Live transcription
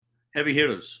heavy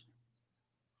hitters.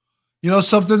 You know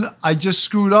something? I just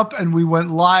screwed up and we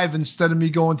went live instead of me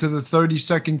going to the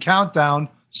 30-second countdown.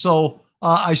 So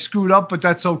I screwed up, but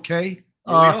that's okay.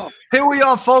 Here we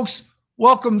are, folks.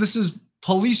 Welcome. This is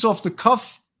Police Off the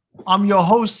Cuff. I'm your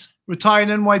host, retired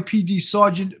NYPD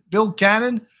Sergeant Bill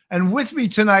Cannon. And with me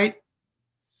tonight,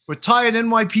 retired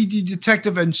NYPD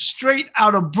detective and straight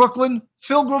out of Brooklyn,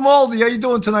 Phil Grimaldi. How you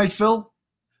doing tonight, Phil?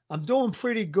 I'm doing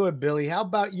pretty good, Billy. How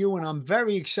about you? And I'm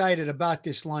very excited about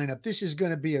this lineup. This is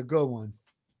going to be a good one.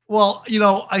 Well, you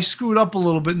know, I screwed up a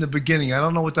little bit in the beginning. I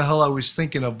don't know what the hell I was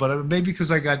thinking of, but maybe because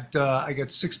I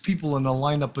got 6 people in the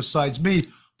lineup besides me.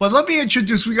 But let me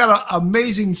introduce. We got an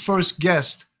amazing first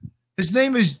guest. His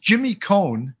name is Jimmy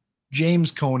Cohn,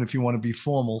 James Cohn, if you want to be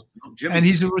formal. And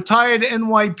he's a retired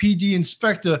NYPD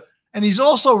inspector, and he's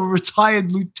also a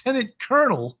retired lieutenant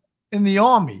colonel in the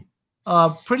Army.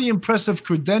 Pretty impressive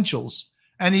credentials,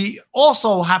 and he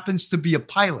also happens to be a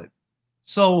pilot.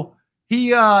 So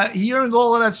he earned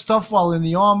all of that stuff while in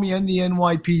the Army and the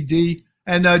NYPD.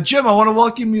 And Jim, I want to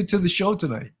welcome you to the show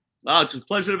tonight. Oh, it's a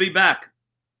pleasure to be back.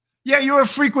 Yeah, you're a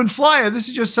frequent flyer. This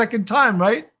is your second time,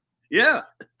 right? Yeah.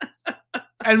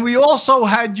 And we also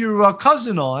had your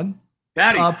cousin on,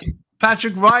 Patty.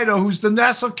 Patrick Ryder, who's the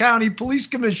Nassau County Police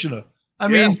Commissioner. I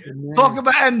mean, talk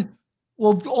about and.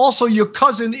 Well, also your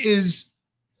cousin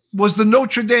was the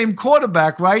Notre Dame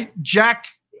quarterback, right? Jack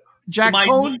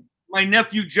Cohn? My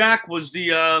nephew Jack was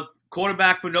the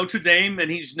quarterback for Notre Dame, and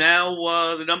he's now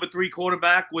the number 3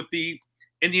 quarterback with the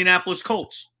Indianapolis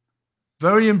Colts.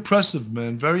 Very impressive,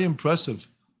 man. Very impressive.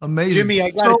 Amazing. Jimmy, I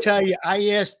got to tell you, I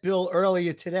asked Bill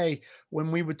earlier today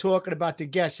when we were talking about the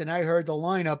guests, and I heard the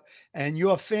lineup and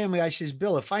your family. I says,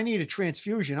 Bill, if I need a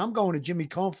transfusion, I'm going to Jimmy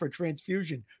Cohn for a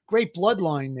transfusion. Great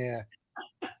bloodline there.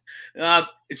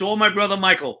 It's all my brother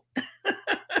Michael.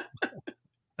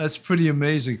 That's pretty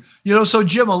amazing. You know, so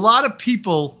Jim, a lot of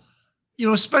people, you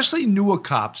know, especially newer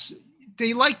cops,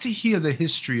 they like to hear the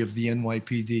history of the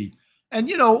NYPD. And,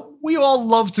 you know, we all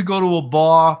love to go to a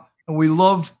bar and we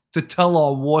love to tell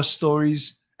our war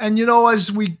stories. And, you know, as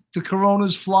the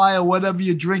Coronas fly or whatever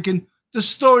you're drinking, the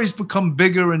stories become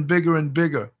bigger and bigger and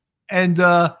bigger. And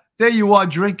there you are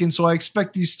drinking. So I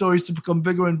expect these stories to become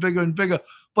bigger and bigger and bigger.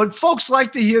 But folks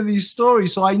like to hear these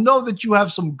stories. So I know that you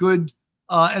have some good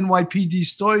NYPD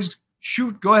stories.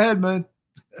 Shoot, go ahead, man.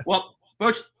 Well,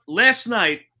 first, last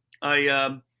night,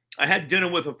 I had dinner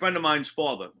with a friend of mine's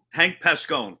father, Hank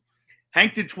Pascone.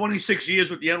 Hank did 26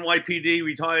 years with the NYPD,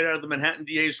 retired out of the Manhattan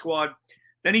DA squad.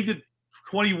 Then he did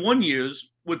 21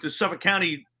 years with the Suffolk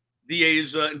County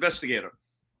DA's investigator.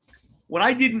 What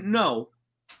I didn't know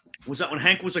was that when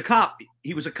Hank was a cop,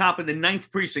 he was a cop in the 9th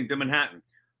precinct in Manhattan.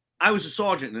 I was a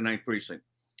sergeant in the 9th precinct.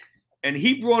 And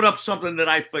he brought up something that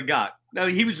I forgot. Now,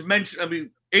 he was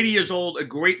mentioned, 80 years old, a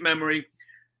great memory,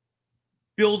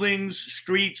 buildings,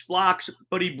 streets, blocks.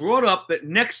 But he brought up that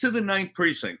next to the 9th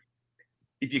precinct,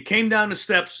 if you came down the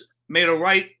steps, made a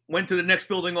right, went to the next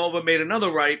building over, made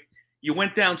another right, you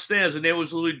went downstairs and there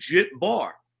was a legit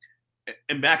bar.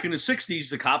 And back in the 60s,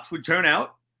 the cops would turn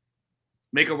out,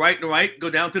 make a right and a right,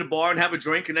 go down to the bar and have a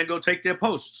drink, and then go take their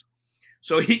posts.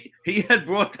 So he had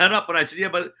brought that up, and I said, yeah,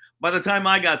 but by the time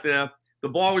I got there, the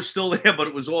bar was still there, but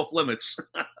it was off limits.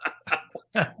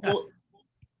 Well,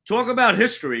 talk about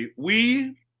history.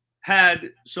 We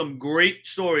had some great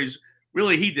stories.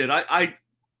 Really, he did. I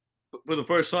for the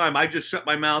first time, I just shut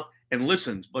my mouth and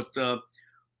listened, but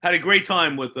had a great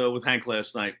time with Hank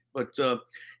last night. But,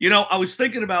 you know, I was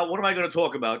thinking about what am I going to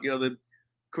talk about? You know, the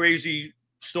crazy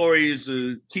stories,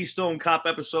 Keystone Cop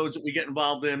episodes that we get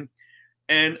involved in.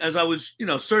 And as I was, you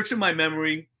know, searching my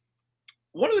memory,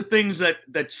 one of the things that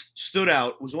stood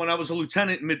out was when I was a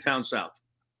lieutenant in Midtown South.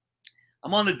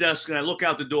 I'm on the desk and I look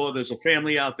out the door. There's a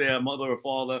family out there, a mother, a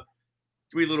father,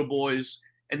 3 little boys,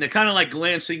 and they're kind of like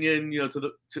glancing in, you know,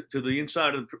 to the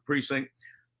inside of the precinct.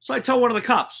 So I tell one of the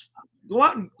cops, go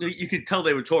out and you could tell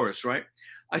they were tourists, right?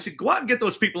 I said, go out and get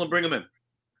those people and bring them in.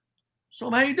 So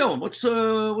how you doing? What's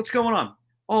going on?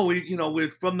 Oh,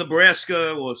 we're from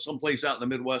Nebraska or someplace out in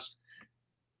the Midwest.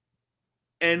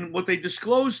 And what they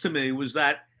disclosed to me was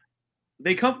that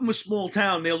they come from a small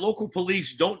town. Their local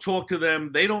police don't talk to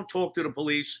them. They don't talk to the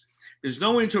police. There's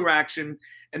no interaction.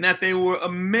 And that they were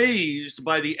amazed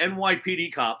by the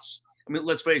NYPD cops. I mean,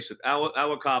 let's face it,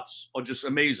 our cops are just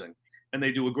amazing. And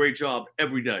they do a great job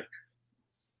every day.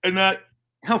 And that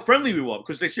how friendly we were,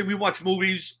 because they say we watch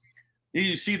movies,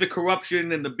 you see the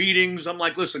corruption and the beatings. I'm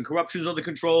like, listen, corruption's under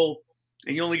control,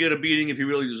 and you only get a beating if you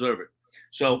really deserve it.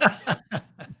 So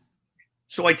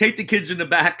So I take the kids in the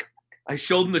back. I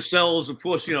show them the cells. Of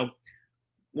course, you know,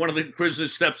 one of the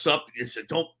prisoners steps up and said,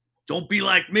 don't be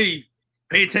like me.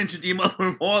 Pay attention to your mother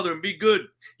and father and be good.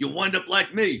 You'll wind up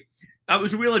like me. That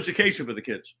was a real education for the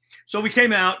kids. So we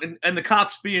came out, and the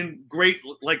cops being great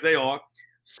like they are,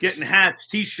 getting hats,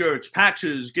 T-shirts,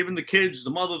 patches, giving the kids, the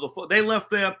mother, they left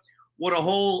there with a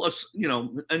whole,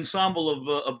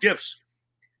 ensemble of gifts.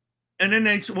 And then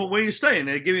they said, well, where are you staying?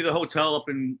 They give me the hotel up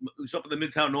in the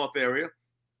Midtown North area.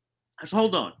 I said,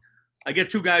 hold on. I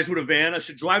get two guys with a van. I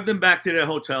said, drive them back to their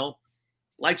hotel.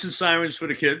 Lights and sirens for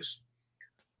the kids.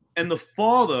 And the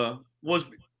father was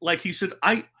like, he said,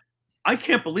 I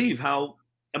can't believe how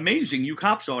amazing you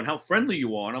cops are and how friendly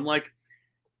you are. And I'm like,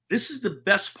 this is the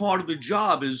best part of the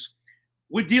job is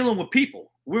we're dealing with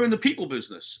people. We're in the people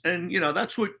business. And,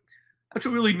 that's what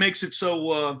really makes it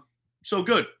so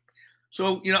good.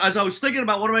 So, as I was thinking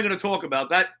about what am I going to talk about,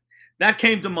 that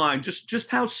came to mind, just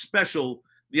how special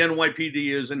the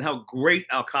NYPD is and how great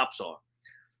our cops are.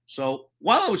 So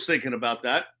while I was thinking about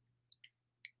that,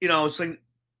 I was thinking,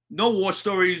 no war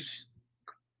stories.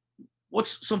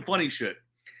 What's some funny shit?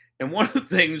 And one of the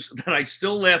things that I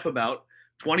still laugh about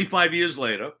 25 years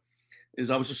later is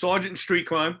I was a sergeant in street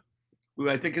crime. We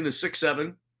were, I think, in the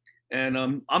 6-7. And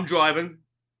I'm driving.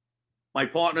 My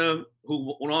partner,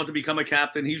 who went on to become a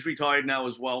captain, he's retired now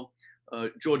as well,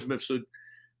 George Mifsud.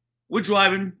 We're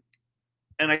driving,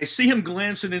 and I see him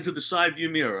glancing into the side view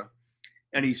mirror.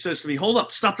 And he says to me, hold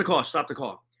up, stop the car.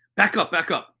 Back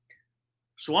up.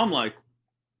 So I'm like,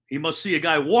 he must see a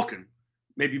guy walking.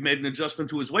 Maybe made an adjustment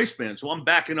to his waistband. So I'm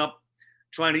backing up,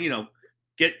 trying to,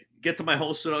 get to my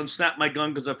holster, unsnap my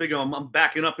gun, because I figure I'm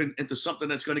backing up into something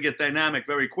that's going to get dynamic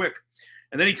very quick.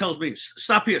 And then he tells me,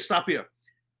 stop here.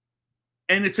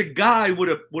 And it's a guy with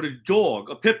a dog,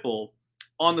 a pit bull,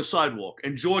 on the sidewalk.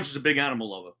 And George is a big animal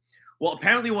lover. Well,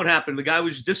 apparently what happened, the guy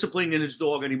was disciplining his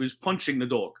dog and he was punching the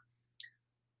dog.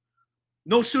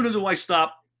 No sooner do I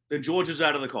stop than George is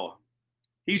out of the car.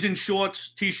 He's in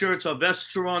shorts, T-shirts, our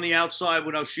vests are on the outside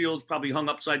with our shields probably hung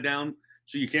upside down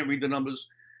so you can't read the numbers.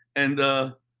 And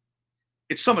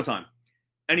it's summertime.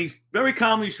 And he very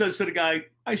calmly says to the guy,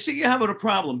 I see you having a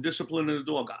problem disciplining the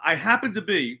dog. I happen to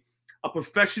be a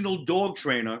professional dog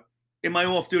trainer in my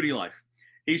off-duty life.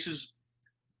 He says,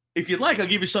 if you'd like, I'll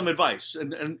give you some advice.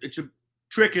 And it's a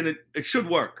trick and it should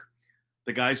work.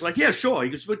 The guy's like, yeah, sure. He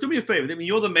goes, but do me a favor. I mean,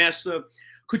 you're the master.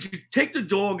 Could you take the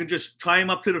dog and just tie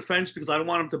him up to the fence because I don't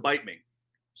want him to bite me?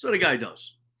 So the guy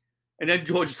does. And then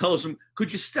George tells him,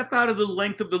 could you step out of the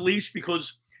length of the leash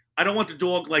because I don't want the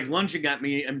dog like lunging at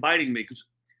me and biting me.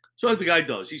 So the guy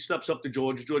does. He steps up to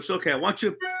George. George says, okay, I want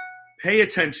you to pay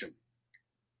attention.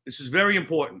 This is very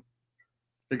important.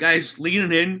 The guy's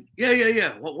leaning in.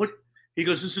 Yeah. What? He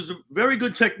goes, this is a very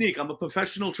good technique. I'm a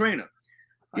professional trainer.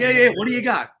 Yeah. What do you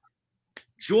got?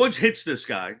 George hits this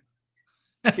guy.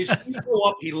 His feet go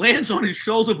up. He lands on his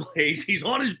shoulder blades. He's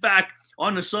on his back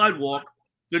on the sidewalk.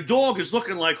 The dog is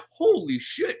looking like, holy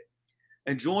shit.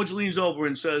 And George leans over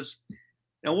and says,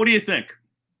 now, what do you think?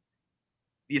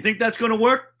 Do you think that's going to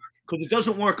work? Because it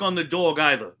doesn't work on the dog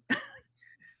either.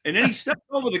 And then he steps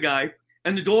over the guy,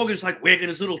 and the dog is like wagging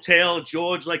his little tail.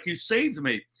 George, like, you saved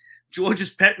me. George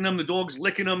is petting him. The dog's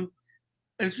licking him.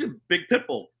 And it's a big pit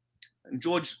bull. And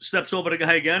George steps over the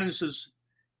guy again and says,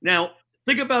 now,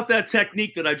 think about that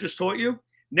technique that I just taught you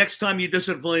next time you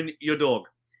discipline your dog.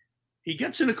 He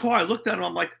gets in the car. I looked at him.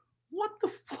 I'm like, what the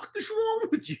fuck is wrong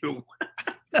with you?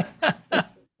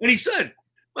 And he said,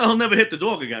 well, he'll never hit the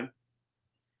dog again.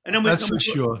 And then that's for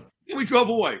sure. And we drove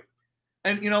away.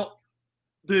 And,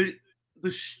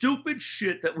 the stupid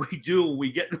shit that we do,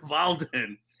 we get involved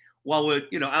in while we're,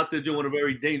 out there doing a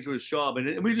very dangerous job.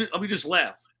 And we just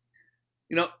laugh.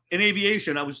 In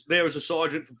aviation, I was there as a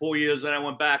sergeant for 4 years, and I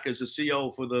went back as a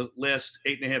CO for the last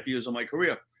 8.5 years of my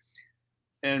career.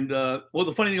 And,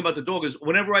 the funny thing about the dog is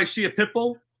whenever I see a pit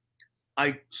bull,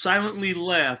 I silently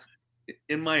laugh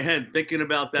in my head thinking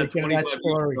about that 25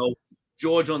 years ago,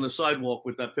 George on the sidewalk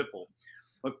with that pit bull.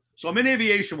 So I'm in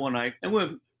aviation one night, and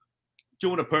we're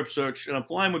doing a perp search, and I'm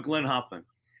flying with Glenn Hoffman.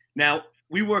 Now,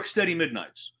 we work steady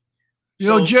midnights.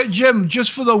 Jim,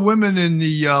 just for the women in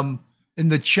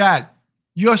the chat,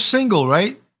 you're single,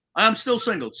 right? I'm still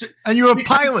single. And you're a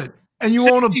pilot, and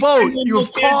you own a boat, you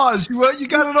have cars, you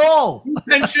got it all.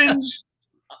 Pensions.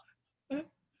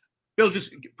 Bill,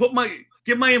 just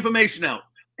give my information out.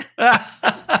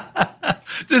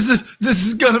 This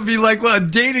is going to be like a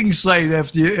dating site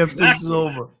after this is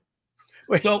over.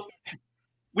 So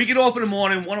we get off in the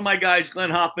morning. One of my guys, Glenn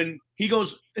Hoffman, he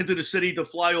goes into the city to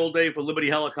fly all day for Liberty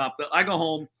Helicopter. I go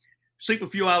home, sleep a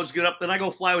few hours, get up, then I go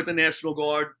fly with the National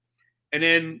Guard. And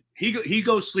then he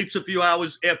goes, sleeps a few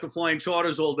hours after flying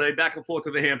charters all day, back and forth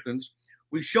to the Hamptons.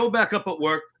 We show back up at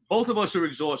work. Both of us are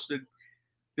exhausted.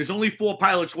 There's only 4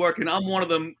 pilots working. I'm one of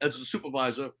them as a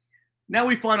supervisor. Now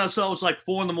we find ourselves like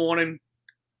 4 a.m.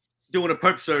 doing a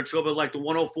perp search over like the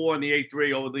 104 and the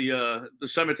A3 over the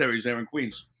cemeteries there in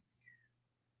Queens.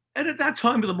 And at that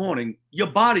time of the morning, your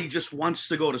body just wants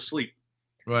to go to sleep.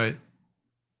 Right.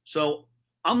 So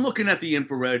I'm looking at the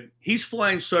infrared. He's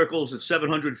flying circles at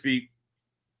 700 feet.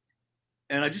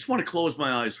 And I just want to close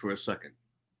my eyes for a second.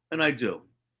 And I do.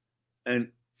 And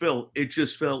Phil, it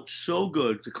just felt so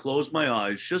good to close my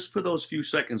eyes just for those few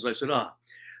seconds. I said,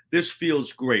 this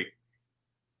feels great.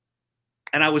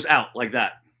 And I was out like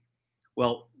that.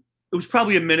 Well, it was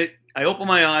probably a minute. I open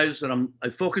my eyes and I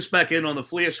focus back in on the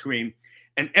FLIR screen,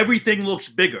 and everything looks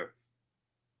bigger.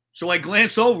 So I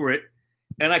glance over it,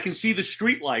 and I can see the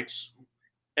street lights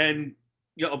and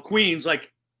of Queens,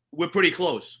 like we're pretty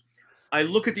close. I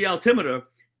look at the altimeter,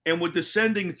 and we're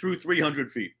descending through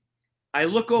 300 feet. I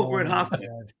look over at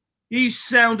Hoffman. He's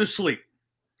sound asleep.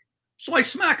 So I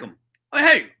smack him.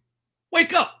 Hey,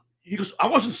 wake up. He goes, I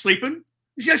wasn't sleeping.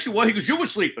 He goes, yes, you were. He goes, you were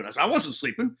sleeping. I said, I wasn't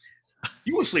sleeping.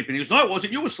 You were sleeping. He goes, no, I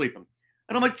wasn't. You were sleeping.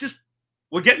 And I'm like,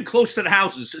 we're getting close to the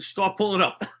houses. Just start pulling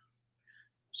up.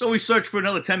 So we searched for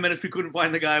another 10 minutes. We couldn't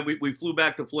find the guy. We flew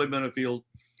back to Floyd Manor Field.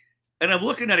 And I'm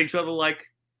looking at each other like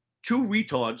 2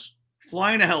 retards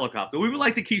flying a helicopter. We were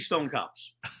like the Keystone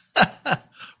Cops.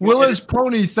 Willis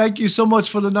Pony, thank you so much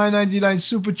for the $9.99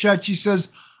 super chat. She says,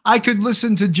 I could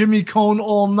listen to Jimmy Cone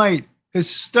all night.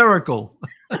 Hysterical.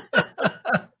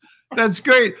 That's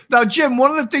great. Now, Jim,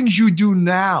 one of the things you do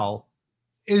now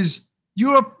is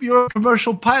you're a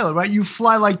commercial pilot, right? You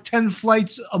fly like 10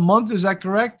 flights a month. Is that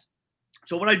correct?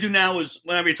 So what I do now is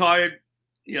when I retired,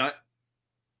 you got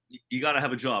to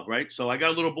have a job, right? So I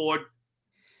got a little board.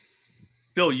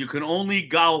 Phil, you can only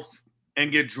golf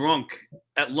and get drunk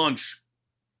at lunch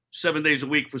 7 days a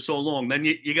week for so long. Then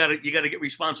you got to get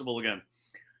responsible again.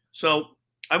 So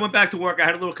I went back to work. I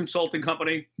had a little consulting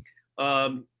company,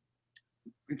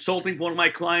 consulting for one of my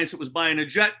clients that was buying a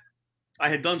jet. I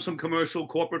had done some commercial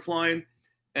corporate flying,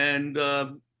 and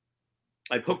I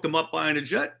hooked him up buying a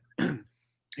jet.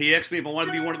 He asked me if I wanted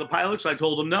to be one of the pilots. I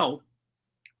told him no,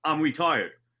 I'm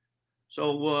retired.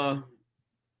 So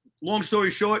long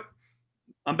story short,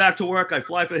 I'm back to work. I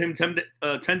fly for him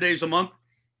 10 days a month,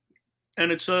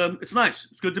 and it's nice.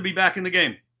 It's good to be back in the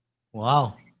game.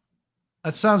 Wow.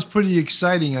 That sounds pretty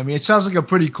exciting. I mean, it sounds like a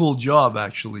pretty cool job,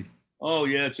 actually. Oh,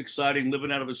 yeah, it's exciting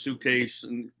living out of a suitcase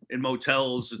and in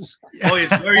motels. It's very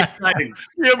exciting.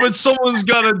 Yeah, but someone's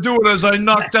got to do it as I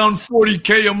knock down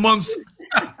 $40K a month.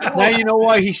 Now you know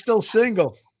why he's still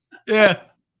single. Yeah.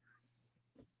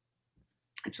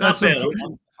 It's not bad.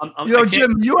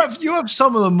 Jim, you have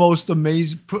some of the most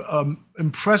amazing,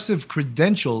 impressive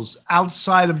credentials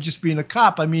outside of just being a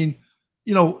cop. I mean,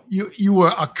 you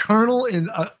were a colonel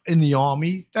in the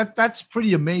Army. That's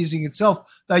pretty amazing itself.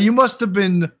 Now, you must have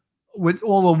been with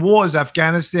all the wars,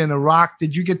 Afghanistan, Iraq.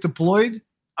 Did you get deployed?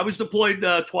 I was deployed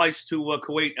twice to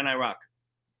Kuwait and Iraq.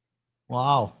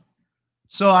 Wow.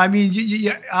 So, I mean,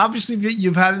 you obviously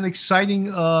you've had an exciting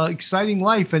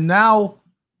life, and now,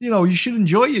 you should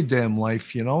enjoy your damn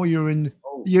life. You're living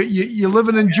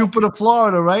in Jupiter,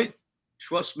 Florida, right?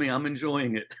 Trust me, I'm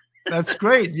enjoying it. That's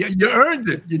great. You earned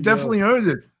it. You definitely earned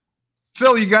it.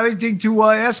 Phil, you got anything to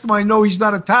ask him? I know he's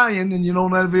not Italian, and you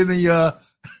don't have any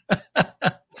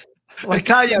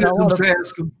Italianism to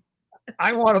ask him.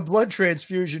 I want a blood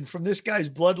transfusion from this guy's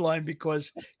bloodline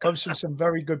because it comes from some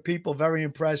very good people, very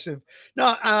impressive.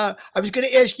 Now, I was going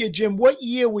to ask you, Jim, what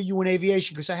year were you in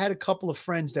aviation? Because I had a couple of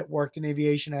friends that worked in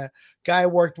aviation. A guy I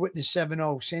worked with in the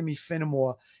 7.0, Sammy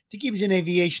Finnemore. I think he was in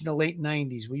aviation in the late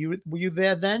 90s. Were you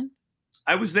there then?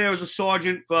 I was there as a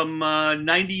sergeant from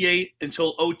 98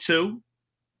 until 02.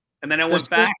 And then I went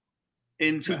back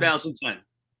in 2010.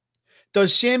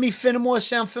 Does Sammy Finnemore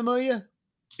sound familiar?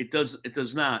 It does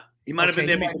not. He might have been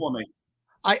there before me.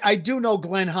 I do know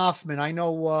Glenn Hoffman. I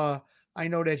know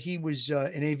that he was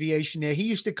in aviation there. He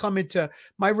used to come into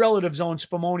my relatives own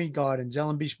Spumoni Gardens,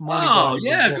 L&B Spumoni Gardens. Oh,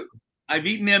 yeah. I've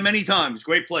eaten there many times.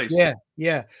 Great place.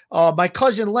 Yeah. My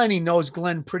cousin Lenny knows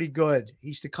Glenn pretty good. He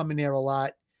used to come in there a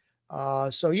lot.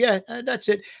 So yeah, that's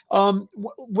it.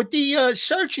 With the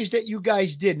searches that you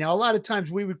guys did, now a lot of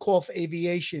times we would call for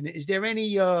aviation. Is there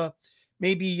any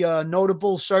maybe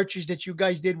notable searches that you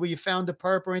guys did where you found a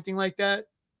perp or anything like that?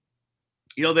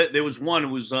 There was one. It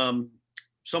was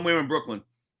somewhere in Brooklyn,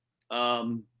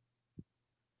 and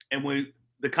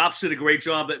the cops did a great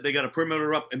job. That they got a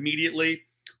perimeter up immediately.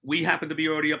 We happened to be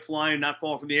already up flying, not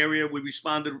far from the area. We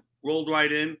responded, rolled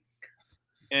right in,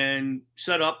 and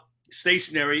set up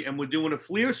stationary, and we're doing a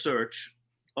FLIR search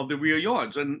of the rear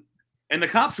yards. And the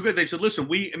cops were good. They said, listen,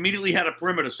 we immediately had a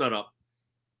perimeter set up.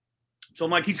 So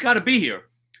I'm like, he's got to be here.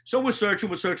 So we're searching.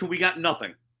 We got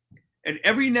nothing. And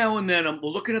every now and then, we're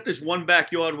looking at this one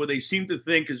backyard where they seem to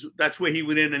think is that's where he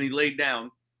went in and he laid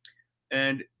down.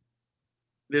 And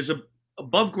there's a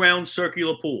above ground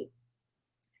circular pool.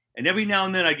 And every now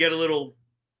and then I get a little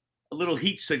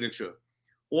heat signature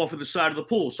off of the side of the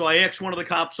pool. So I asked one of the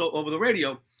cops over the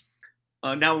radio.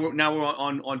 Now we're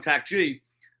on TAC G.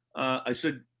 I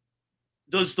said,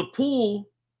 "Does the pool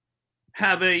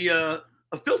have a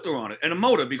filter on it and a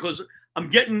motor? Because I'm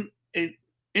getting an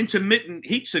intermittent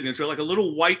heat signature, like a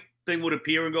little white thing would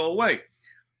appear and go away."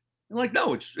 I'm like,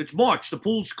 "No, it's March. The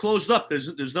pool's closed up.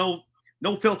 There's no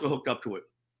filter hooked up to it."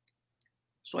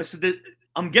 So I said,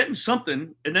 "I'm getting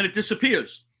something," and then it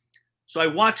disappears. So I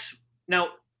watch. Now,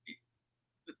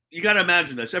 you got to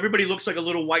imagine this. Everybody looks like a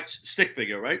little white stick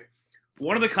figure, right?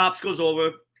 One of the cops goes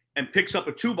over and picks up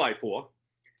a 2x4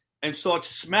 and starts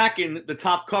smacking the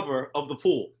top cover of the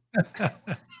pool.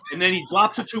 And then he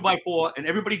drops a 2x4 and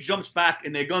everybody jumps back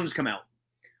and their guns come out.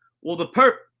 Well, the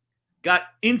perp got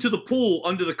into the pool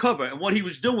under the cover, and what he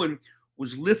was doing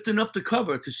was lifting up the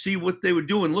cover to see what they were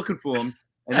doing, looking for him,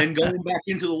 and then going back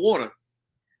into the water.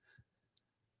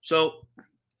 So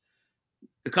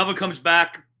the cover comes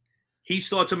back. He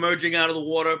starts emerging out of the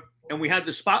water, and we had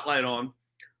the spotlight on.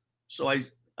 So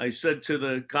I said to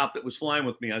the cop that was flying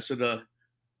with me, I said,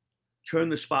 "Turn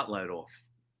the spotlight off."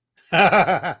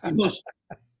 He goes,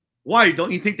 "Why?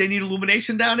 Don't you think they need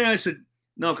illumination down there?" I said,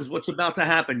 "No, because what's about to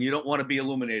happen, you don't want to be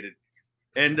illuminated."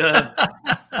 And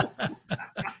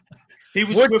he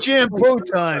was what shampoo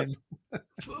time?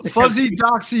 Fuzzy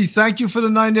Doxy, thank you for the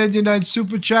 $9.99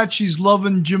 super chat. She's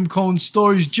loving Jim Cohn's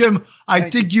stories. Jim, I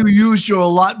think you used your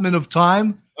allotment of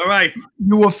time. All right.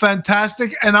 You were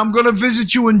fantastic, and I'm going to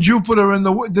visit you in Jupiter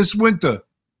this winter.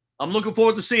 I'm looking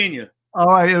forward to seeing you. All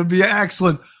right, it'll be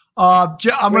excellent.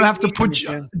 Jim, I'm going to have to put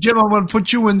you, Jim. I'm going to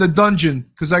put you in the dungeon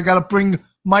because I got to bring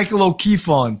Michael O'Keefe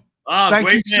on.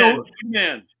 Great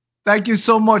man. Thank you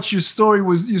so much. Your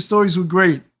stories were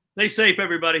great. Stay safe,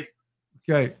 everybody.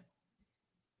 Okay.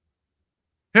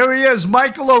 Here he is,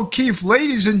 Michael O'Keefe.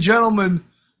 Ladies and gentlemen,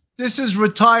 this is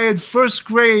retired first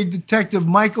grade detective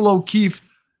Michael O'Keefe,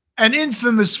 and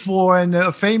famous for, and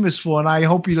I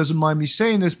hope he doesn't mind me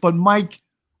saying this, but Mike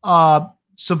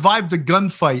survived a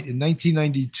gunfight in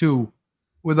 1992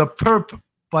 with a perp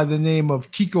by the name of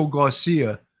Kiko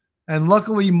Garcia. And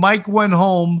luckily, Mike went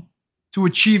home to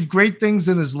achieve great things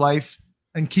in his life,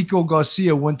 and Kiko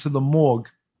Garcia went to the morgue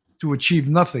to achieve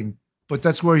nothing, but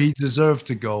that's where he deserved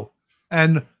to go.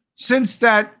 And since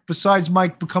that, besides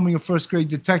Mike becoming a first grade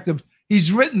detective,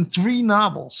 he's written 3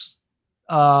 novels.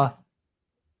 I'm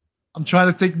trying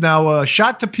to think now.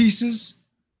 Shot to Pieces,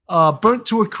 Burnt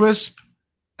to a Crisp,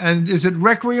 and is it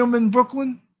Requiem in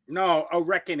Brooklyn? No, A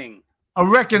Reckoning. A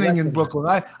Reckoning in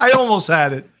Brooklyn. I almost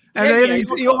had it. And then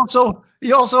he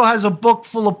also has a book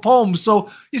full of poems. So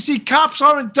you see, cops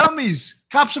aren't dummies.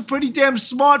 Cops are pretty damn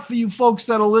smart for you folks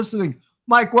that are listening.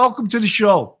 Mike, welcome to the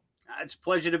show. It's a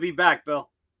pleasure to be back, Bill.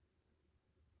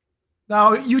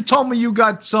 Now, you told me you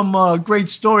got some great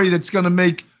story that's going to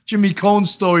make Jimmy Cohn's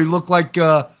story look like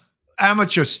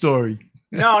amateur story.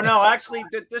 No, actually,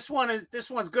 this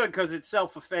one's good because it's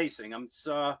self-effacing. It's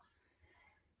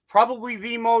probably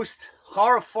the most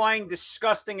horrifying,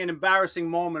 disgusting, and embarrassing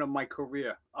moment of my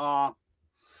career,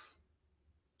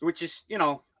 which is,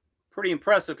 pretty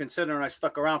impressive considering I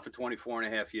stuck around for 24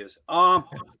 and a half years.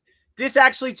 This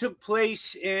actually took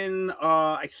place in,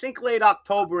 I think, late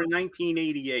October in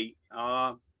 1988.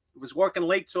 It was working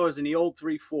late tours in the old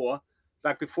 3-4,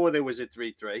 back before there was a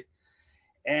 3-3.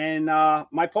 And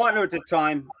my partner at the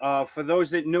time, for those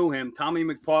that knew him, Tommy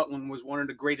McPartland, was one of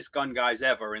the greatest gun guys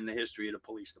ever in the history of the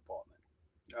police department.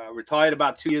 Retired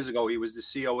about 2 years ago. He was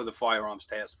the CO of the Firearms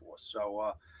Task Force.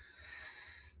 So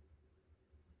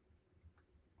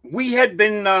we had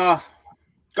been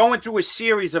going through a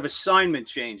series of assignment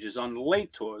changes on the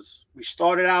late tours. We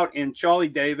started out in Charlie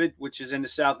David, which is in the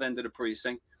south end of the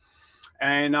precinct.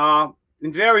 And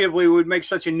invariably, we would make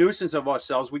such a nuisance of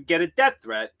ourselves, we'd get a death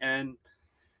threat. And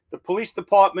the police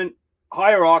department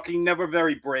hierarchy, never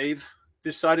very brave,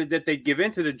 decided that they'd give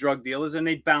in to the drug dealers and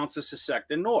they'd bounce us a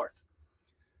sector north.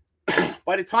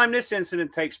 By the time this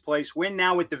incident takes place, we're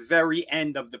now at the very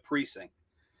end of the precinct.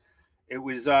 It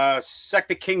was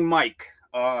Sector King Mike.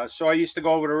 So I used to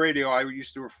go over the radio. I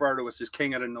used to refer to us as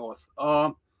King of the North.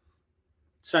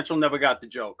 Central never got the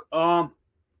joke.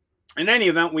 In any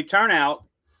event, we turn out,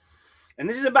 and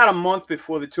this is about a month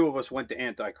before the two of us went to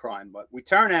anti-crime, but we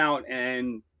turn out,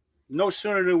 and no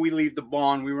sooner do we leave the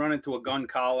barn, we run into a gun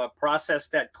collar, process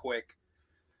that quick,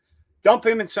 dump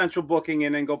him in central booking,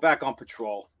 and then go back on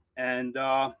patrol. And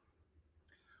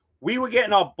We were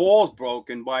getting our balls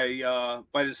broken by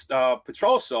this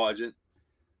patrol sergeant,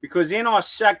 because in our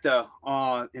sector,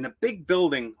 in a big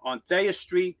building on Thayer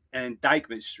Street and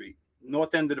Dykeman Street,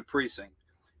 north end of the precinct,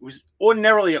 it was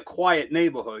ordinarily a quiet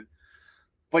neighborhood,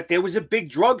 but there was a big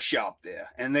drug shop there,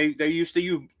 and they used to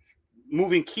use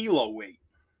moving kilo weight.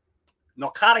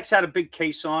 Narcotics had a big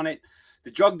case on it.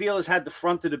 The drug dealers had the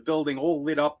front of the building all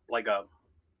lit up like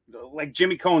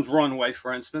Jimmy Cohn's runway,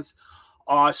 for instance.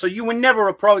 So you were never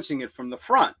approaching it from the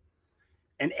front.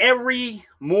 And every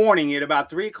morning at about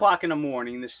 3 o'clock in the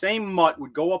morning, the same mutt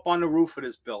would go up on the roof of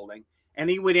this building, and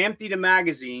he would empty the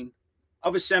magazine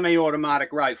of a semi-automatic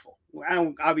rifle.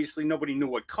 Well, obviously, nobody knew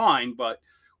what kind, but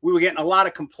we were getting a lot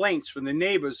of complaints from the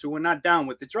neighbors who were not down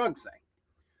with the drug thing.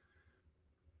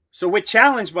 So we're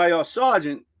challenged by our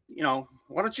sergeant,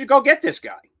 why don't you go get this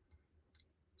guy?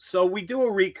 So we do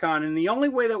a recon, and the only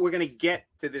way that we're going to get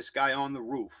to this guy on the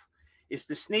roof is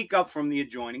to sneak up from the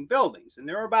adjoining buildings. And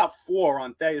there are about 4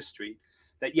 on Thayer Street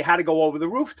that you had to go over the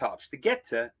rooftops to get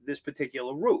to this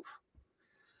particular roof.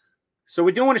 So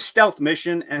we're doing a stealth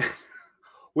mission, and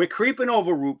we're creeping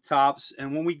over rooftops.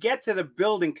 And when we get to the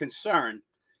building concerned,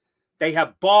 they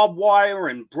have barbed wire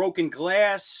and broken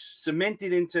glass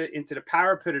cemented into the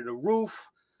parapet of the roof.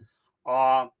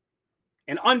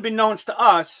 And unbeknownst to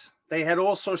us, they had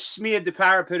also smeared the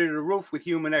parapet of the roof with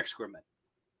human excrement.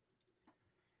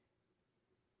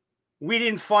 We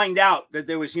didn't find out that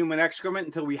there was human excrement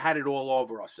until we had it all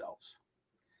over ourselves.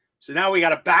 So now we got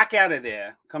to back out of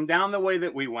there, come down the way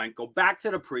that we went, go back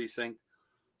to the precinct,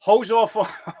 hose off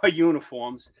our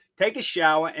uniforms, take a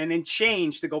shower, and then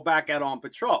change to go back out on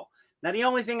patrol. Now, the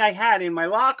only thing I had in my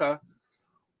locker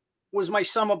was my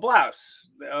summer blouse.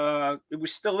 It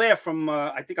was still there from,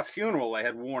 I think, a funeral I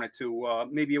had worn it to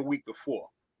maybe a week before.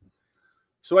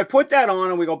 So I put that on,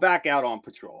 and we go back out on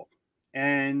patrol.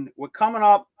 And we're coming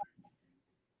up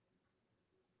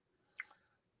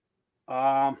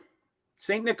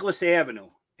St. Nicholas Avenue,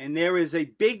 and there is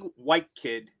a big white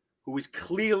kid who is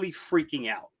clearly freaking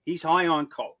out. He's high on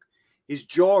coke. His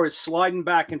jaw is sliding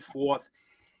back and forth.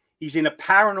 He's in a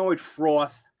paranoid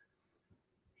froth.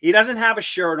 He doesn't have a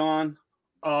shirt on,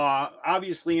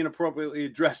 obviously inappropriately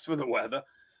dressed for the weather.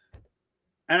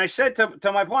 And I said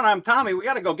to my partner, I'm Tommy, we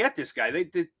got to go get this guy.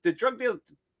 The drug deal,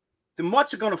 the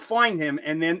mutts are going to find him,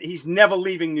 and then he's never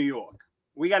leaving New York.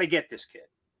 We got to get this kid.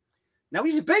 Now,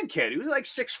 he's a big kid. He was like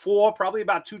 6'4", probably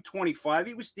about 225.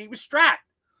 He was strapped.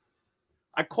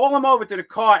 I call him over to the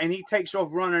car, and he takes off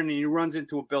running, and he runs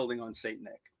into a building on St.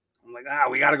 Nick. I'm like,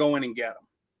 we got to go in and get him.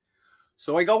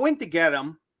 So I go in to get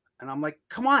him, and I'm like,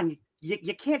 come on,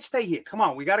 you can't stay here. Come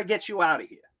on, we got to get you out of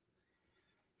here.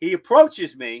 He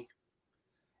approaches me,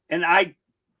 and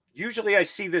usually I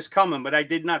see this coming, but I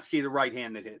did not see the right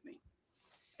hand that hit me.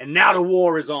 And now the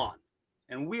war is on,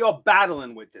 and we are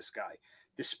battling with this guy.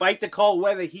 Despite the cold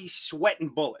weather, he's sweating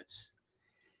bullets.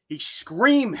 He's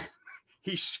screaming.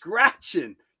 He's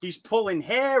scratching. He's pulling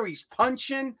hair. He's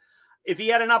punching. If he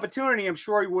had an opportunity, I'm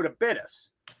sure he would have bit us.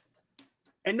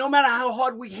 And no matter how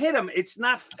hard we hit him, it's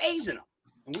not phasing him.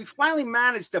 And we finally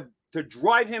managed to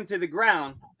drive him to the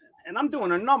ground. And I'm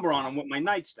doing a number on him with my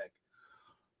nightstick.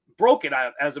 Broke it,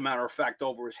 as a matter of fact,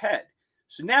 over his head.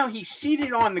 So now he's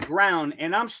seated on the ground,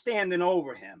 and I'm standing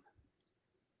over him.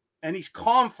 And he's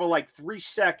calm for like 3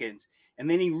 seconds. And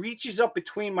then he reaches up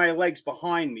between my legs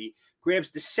behind me,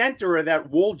 grabs the center of that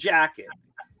wool jacket,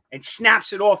 and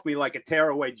snaps it off me like a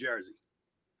tearaway jersey.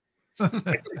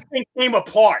 The thing came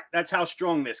apart. That's how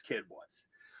strong this kid was.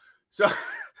 So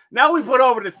now we put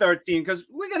over to 13 because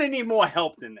we're going to need more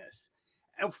help than this.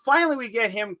 And finally we get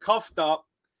him cuffed up.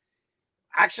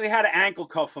 Actually had to ankle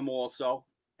cuff him also.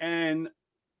 And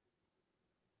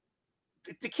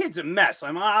the kid's a mess.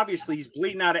 I mean, obviously he's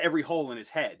bleeding out of every hole in his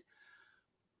head.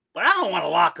 But I don't want to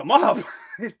lock him up.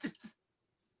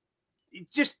 You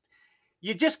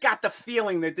just got the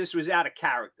feeling that this was out of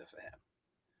character for him.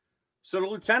 So the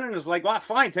lieutenant is like, well,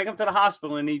 fine, take him to the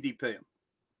hospital and EDP him.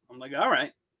 I'm like, all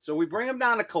right. So we bring him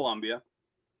down to Columbia.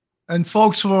 And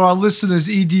folks, for our listeners,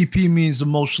 EDP means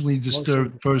emotionally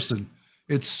disturbed person.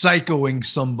 It's psychoing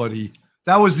somebody.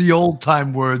 That was the old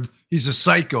time word. He's a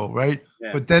psycho, right?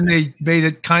 Yeah. But then they made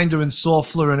it kinder and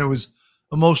softer, and it was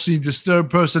emotionally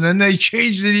disturbed person. And they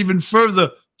changed it even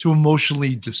further to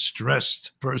emotionally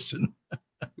distressed person.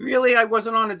 Really? I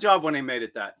wasn't on the job when they made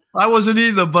it that. I wasn't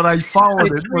either, but I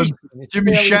followed it when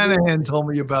Jimmy Shanahan told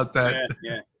me about that.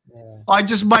 Yeah.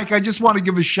 Mike, I just want to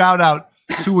give a shout out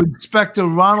to Inspector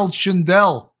Ronald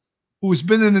Schindel, who has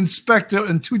been an inspector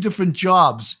in 2 different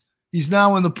jobs. He's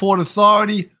now in the Port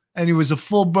Authority, and he was a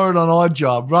full bird on our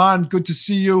job. Ron, good to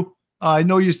see you. I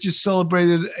know you just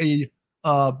celebrated an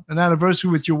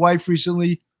anniversary with your wife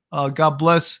recently. God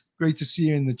bless. Great to see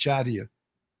you in the chat here.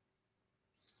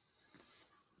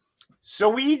 So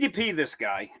we EDP this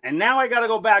guy, and now I got to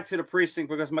go back to the precinct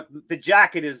because the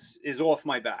jacket is off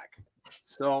my back.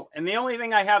 So, and the only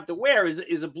thing I have to wear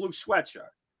is a blue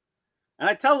sweatshirt. And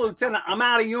I tell the lieutenant, I'm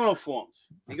out of uniforms.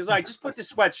 He goes, all right, just put the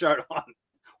sweatshirt on.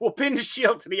 We'll pin the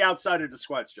shield to the outside of the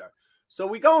sweatshirt. So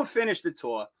we go and finish the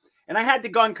tour. And I had the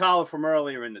gun collar from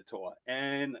earlier in the tour.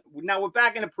 And now we're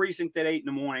back in the precinct at 8 in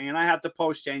the morning, and I have to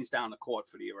post change down to court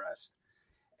for the arrest.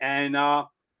 And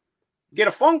get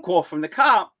a phone call from the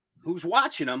cop who's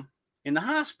watching him in the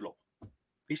hospital.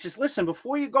 He says, listen,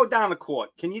 before you go down to court,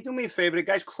 can you do me a favor? The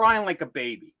guy's crying like a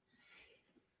baby.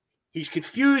 He's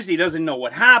confused. He doesn't know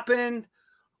what happened.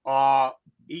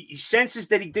 He senses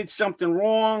that he did something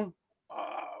wrong.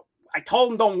 I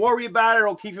told him, don't worry about it.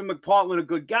 O'Keefe and McPartland are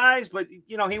good guys, but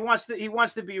he wants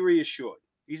to be reassured.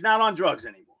 He's not on drugs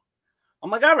anymore. I'm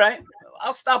like, all right,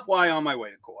 I'll stop by on my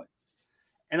way to court.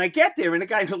 And I get there, and the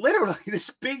guy, literally,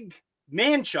 this big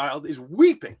man-child is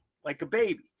weeping like a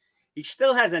baby. He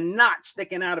still has a knot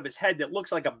sticking out of his head that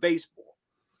looks like a baseball.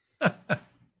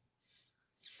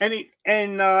 And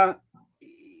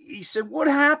he said, what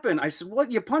happened? I said, well,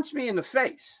 you punched me in the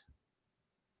face.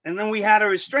 And then we had to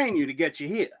restrain you to get you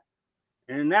here.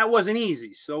 And that wasn't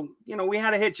easy. So, we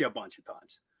had to hit you a bunch of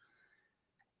times.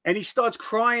 And he starts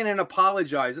crying and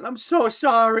apologizing. I'm so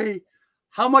sorry.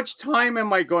 How much time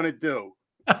am I going to do?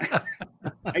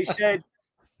 I said,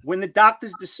 when the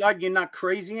doctors decide you're not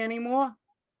crazy anymore,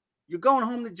 you're going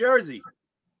home to Jersey.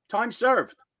 Time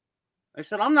served. I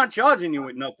said, I'm not charging you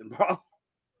with nothing, bro.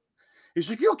 He's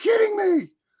like, you're kidding me.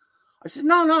 I said,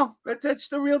 no, that's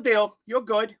the real deal. You're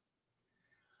good.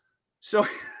 So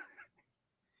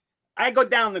I go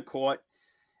down to court,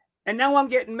 and now I'm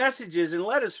getting messages and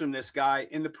letters from this guy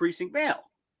in the precinct mail.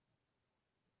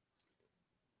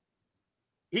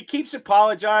 He keeps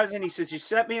apologizing. He says, you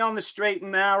set me on the straight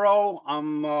and narrow.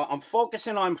 I'm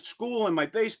focusing on school and my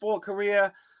baseball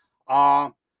career.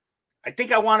 I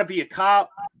think I want to be a cop.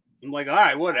 I'm like, all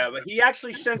right, whatever. He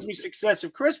actually sends me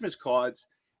successive Christmas cards,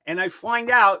 and I find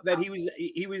out that he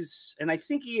was, and I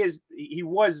think he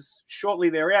was shortly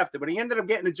thereafter, but he ended up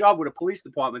getting a job with a police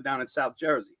department down in South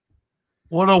Jersey.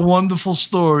 What a wonderful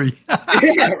story.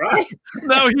 Yeah, right?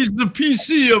 Now he's the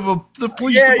PC of the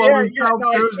police department in South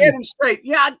Jersey. I scared him straight.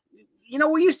 Yeah,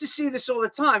 we used to see this all the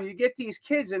time. You get these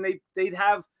kids, and they'd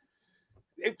have,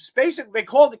 it's basically, they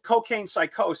called it cocaine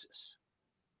psychosis.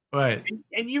 Right.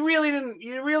 And you really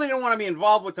didn't want to be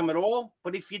involved with them at all.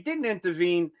 But if you didn't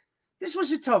intervene, this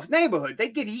was a tough neighborhood.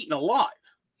 They'd get eaten alive.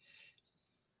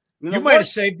 You might have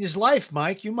saved his life,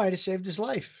 Mike. You might have saved his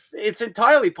life. It's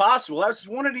entirely possible. That's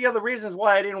one of the other reasons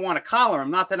why I didn't want to collar him.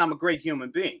 Not that I'm a great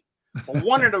human being, but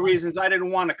one of the reasons I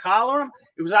didn't want to collar him,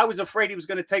 it was I was afraid he was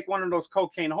going to take one of those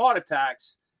cocaine heart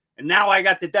attacks. And now I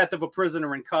got the death of a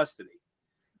prisoner in custody.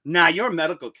 Now you're a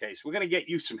medical case. We're going to get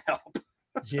you some help.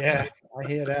 Yeah, I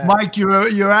hear that. Mike,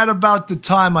 you're at about the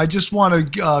time. I just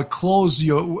want to close.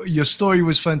 Your story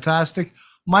was fantastic.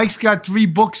 Mike's got 3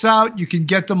 books out. You can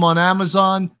get them on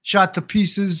Amazon. Shot to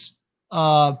Pieces,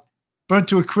 Burnt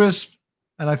to a Crisp,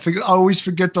 and I always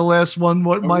forget the last one.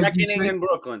 What Mike? Reckoning in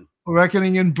Brooklyn.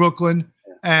 Reckoning in Brooklyn.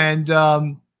 And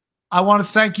I want to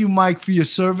thank you, Mike, for your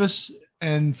service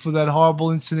and for that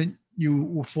horrible incident you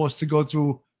were forced to go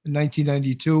through in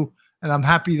 1992. And I'm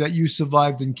happy that you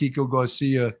survived and Kiko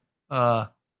Garcia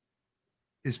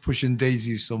is pushing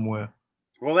daisies somewhere.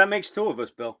 Well, that makes 2 of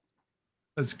us, Bill.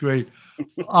 That's great.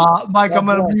 Mike, I'm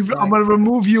gonna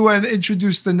remove you and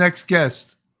introduce the next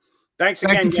guest. Thanks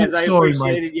again, guys. I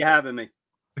appreciated you having me.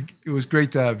 It was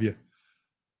great to have you.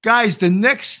 Guys, the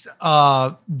next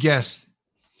guest,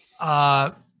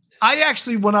 I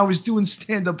actually, when I was doing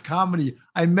stand-up comedy,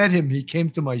 I met him. He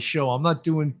came to my show. I'm not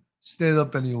doing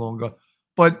stand-up any longer.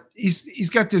 But he's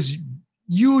got this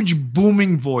huge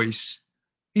booming voice.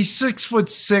 He's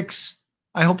 6'6".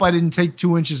 I hope I didn't take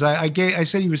 2 inches. I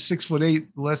said he was 6'8"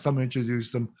 the last time I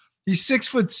introduced him. He's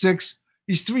 6'6".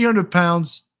 He's 300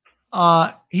 pounds.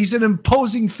 He's an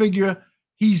imposing figure.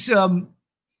 He's a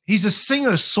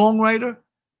singer, songwriter.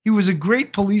 He was a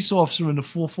great police officer in the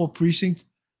 4-4 precinct,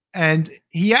 and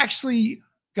he actually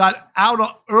got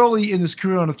out early in his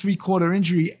career on a 3-quarter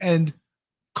injury and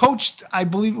coached, I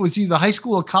believe it was either high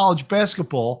school or college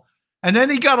basketball. And then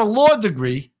he got a law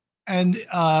degree and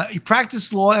he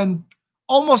practiced law and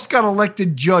almost got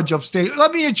elected judge upstate.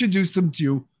 Let me introduce him to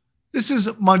you. This is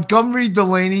Montgomery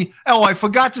Delaney. Oh, I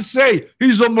forgot to say,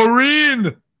 he's a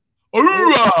Marine. If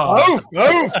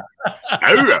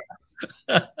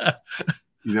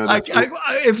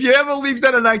you ever leave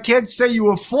that, and I can't say you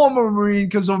were a former Marine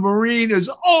because a Marine is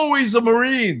always a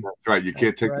Marine. That's right. You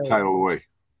can't take the title away.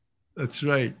 That's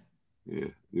right. Yeah.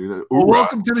 Well,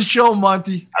 welcome to the show,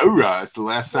 Monty. Hoorah! It's the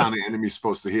last sound the enemy's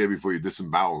supposed to hear before you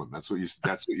disembowel him. That's what you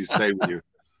say when you're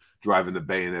driving the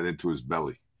bayonet into his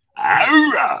belly.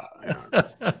 Hoorah!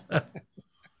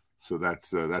 So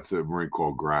that's a Marine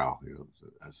Corps growl,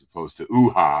 as opposed to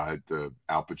ooh-ha that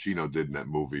Al Pacino did in that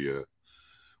movie,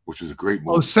 which was a great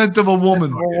movie. Scent of a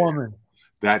Woman.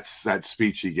 That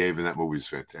speech he gave in that movie is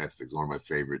fantastic. It's one of my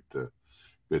favorite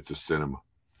bits of cinema.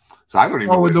 So I don't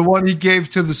even know. The one he gave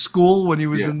to the school when he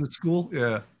was in the school?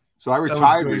 Yeah. So I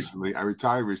retired recently. I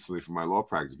retired recently from my law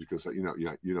practice because,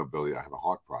 Billy, I have a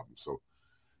heart problem. So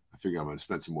I figure I'm going to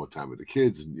spend some more time with the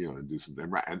kids and, and do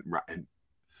something. And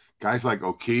guys like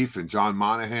O'Keefe and John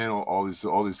Monahan, all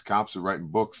these cops are writing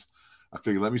books. I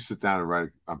figured, let me sit down and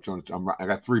write. I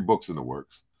got 3 books in the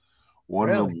works. One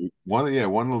of them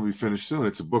will be finished soon.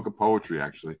 It's a book of poetry,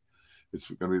 actually. It's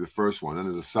going to be the first one. Then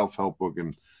there's a self-help book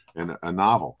and a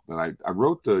novel that I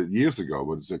wrote years ago,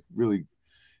 but it's really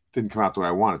didn't come out the way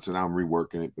I wanted. So now I'm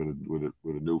reworking it with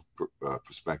a new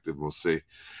perspective. We'll see.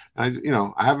 And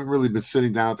I haven't really been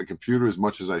sitting down at the computer as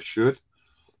much as I should,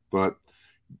 but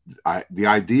the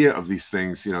idea of these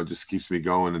things, just keeps me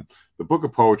going. And the book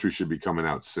of poetry should be coming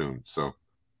out soon. So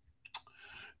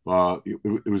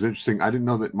it was interesting. I didn't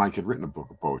know that Mike had written a book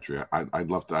of poetry. I'd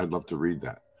love to read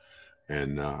that,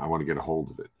 and I want to get a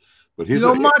hold of it. But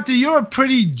Monty, you're a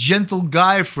pretty gentle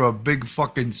guy for a big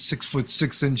fucking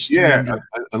 6'6". Yeah,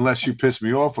 unless you piss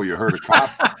me off or you hurt a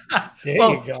cop. There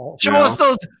you go.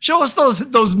 Show us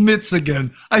those mitts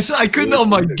again. I couldn't. Oh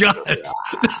my god,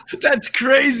 that's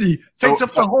crazy. Takes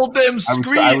up the whole damn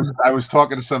screen. I was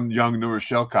talking to some young New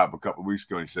Rochelle cop a couple of weeks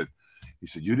ago, and he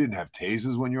said, "You didn't have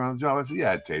tasers when you were on the job?" I said, "Yeah,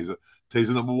 I had taser.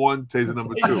 Taser number 1, taser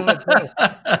number 2."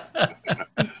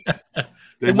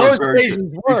 Those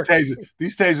tasers work.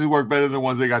 These tasers work better than the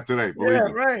ones they got today. Yeah,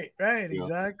 right,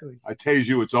 exactly. I tase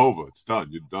you, it's over. It's done.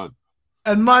 You're done.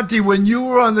 And Monty, when you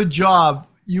were on the job,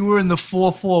 you were in the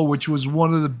 4-4, which was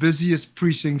one of the busiest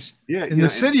precincts in the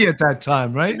city at that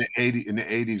time, right? In the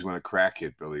 80s, when a crack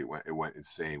hit, Billy, it went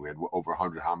insane. We had over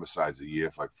 100 homicides a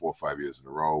year for like 4 or 5 years in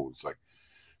a row. It was like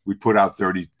we put out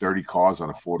 30 cars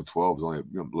on a 4 to 12. It was only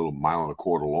a little mile and a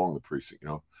quarter long, the precinct,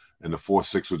 and the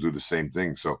 4-6 would do the same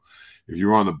thing. So if you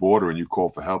were on the border and you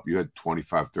called for help, you had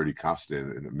 25, 30 cops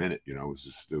there in a minute. It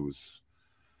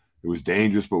was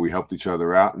dangerous, but we helped each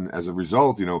other out. And as a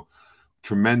result,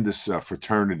 tremendous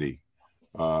fraternity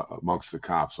amongst the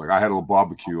cops. Like I had a little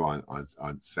barbecue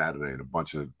on Saturday, and a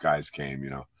bunch of guys came. We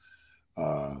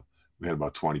had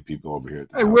about 20 people over here.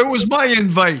 Hey, where was my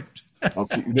invite?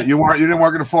 Okay. You didn't work in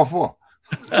the 4-4.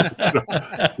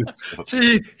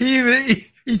 See,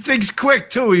 he thinks quick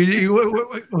too.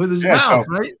 With his mouth,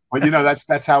 right? But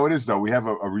that's how it is, though. We have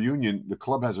a reunion. The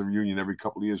club has a reunion every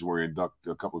couple of years where we induct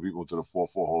a couple of people into the 4-4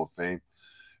 Hall of Fame,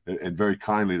 and very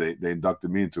kindly they inducted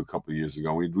me into a couple of years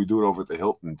ago. We do it over at the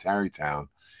Hilton in Tarrytown,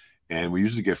 and we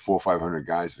usually get 400 or 500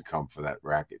 guys to come for that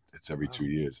racket. It's every 2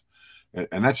 years,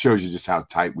 and that shows you just how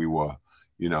tight we were,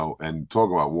 And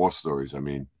talk about war stories. I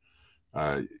mean,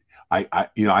 I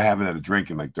haven't had a drink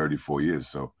in like 34 years,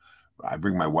 so I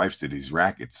bring my wife to these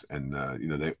rackets, and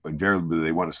they invariably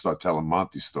they want to start telling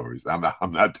Monty stories. I'm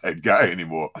not that guy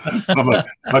anymore. I'm like,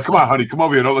 come on, honey, come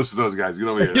over here. Don't listen to those guys. Get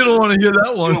over here. You don't want to hear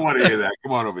that one. You don't want to hear that.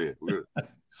 Come on over here.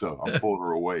 So I'm pulling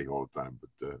her away all the time.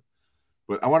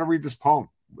 But I want to read this poem.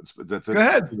 Go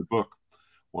ahead. The book.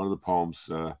 One of the poems.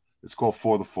 It's called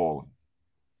 "For the Fallen."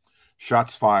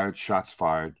 Shots fired.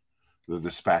 The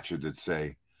dispatcher did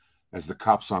say, as the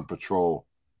cops on patrol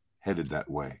headed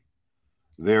that way.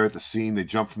 There at the scene, they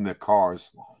jumped from their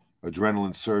cars,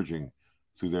 adrenaline surging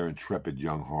through their intrepid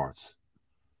young hearts.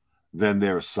 Then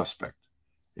there a suspect,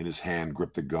 in his hand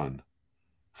gripped a gun,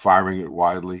 firing it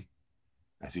wildly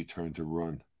as he turned to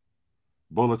run.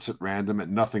 Bullets at random, at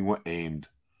nothing were aimed.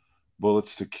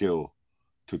 Bullets to kill,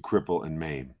 to cripple and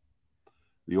maim.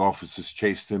 The officers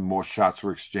chased him, more shots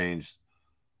were exchanged.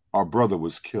 Our brother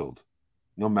was killed,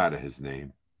 no matter his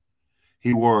name.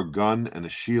 He wore a gun and a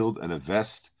shield and a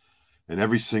vest, and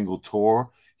every single tour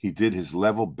he did his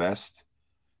level best,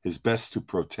 his best to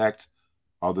protect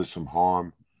others from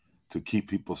harm, to keep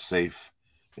people safe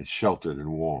and sheltered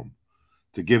and warm,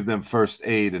 to give them first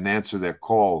aid and answer their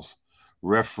calls,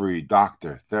 referee,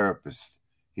 doctor, therapist.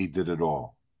 He did it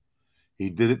all. He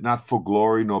did it not for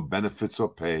glory nor benefits or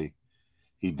pay.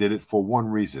 He did it for one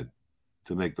reason,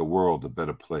 to make the world a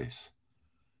better place.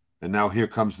 And now here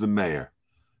comes the mayor,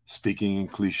 speaking in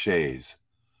cliches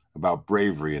about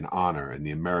bravery and honor and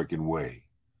the American way.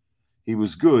 He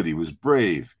was good, he was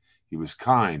brave, he was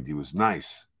kind, he was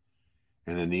nice.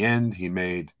 And in the end, he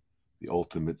made the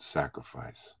ultimate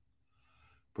sacrifice.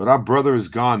 But our brother is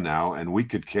gone now, and we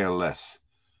could care less,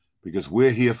 because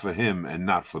we're here for him and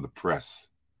not for the press.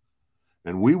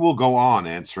 And we will go on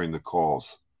answering the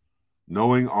calls,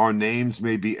 knowing our names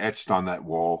may be etched on that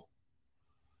wall.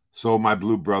 So, my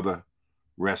blue brother,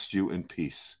 rest you in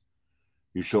peace.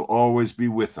 You shall always be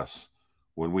with us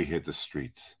when we hit the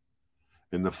streets.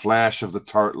 In the flash of the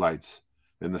tart lights,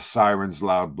 in the siren's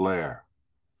loud blare,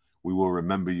 we will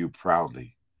remember you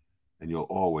proudly, and you'll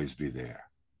always be there.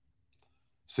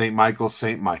 St.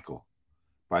 Michael,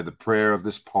 by the prayer of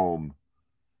this poem,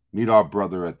 meet our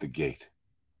brother at the gate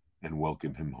and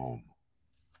welcome him home.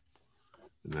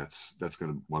 And that's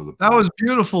gonna one of the. That was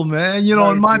beautiful, man. You know,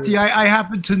 and Monty, I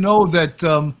happen to know that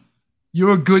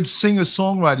you're a good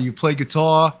singer-songwriter. You play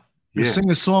guitar. You're a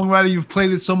singer-songwriter. You've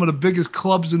played at some of the biggest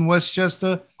clubs in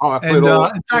Westchester. Oh, I played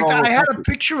in fact, I had a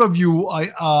picture of you.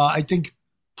 I think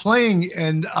playing,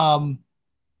 and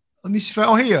let me see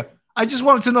if here. I just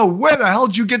wanted to know, where the hell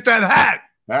did you get that hat?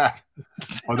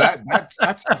 Well,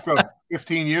 that's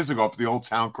 15 years ago up at the Old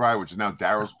Town Cry, which is now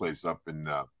Darrow's place up in.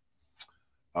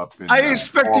 I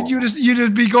expected you to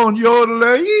be going yodel.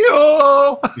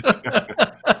 No,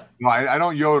 I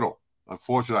don't yodel.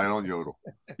 Unfortunately, I don't yodel.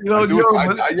 You know,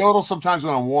 I yodel sometimes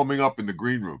when I'm warming up in the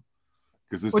green room.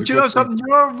 But you know something?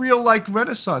 You're a real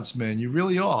Renaissance man. You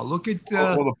really are. Look at.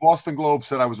 Well, the Boston Globe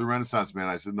said I was a Renaissance man.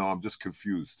 I said no, I'm just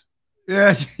confused.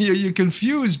 Yeah, you're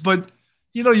confused, but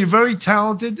you know you're very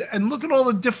talented. And look at all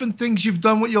the different things you've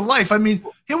done with your life. I mean,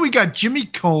 here we got Jimmy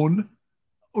Cone.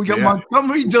 We got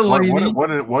Montgomery Delaney.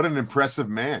 What an impressive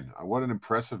man! What an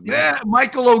impressive man! Yeah,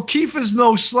 Michael O'Keefe is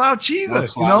no slouch either.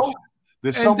 You know,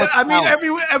 there's so much. I mean,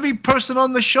 every person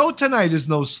on the show tonight is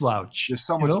no slouch. There's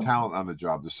so much talent on the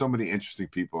job. There's so many interesting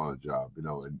people on the job. You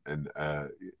know,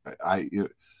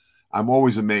 I'm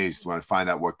always amazed when I find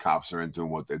out what cops are into and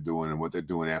what they're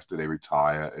doing after they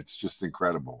retire. It's just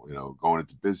incredible. You know, going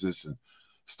into business and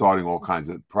starting all kinds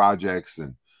of projects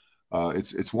and.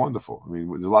 It's wonderful. I mean,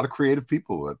 there's a lot of creative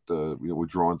people that were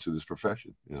drawn to this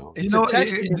profession. You know, it's a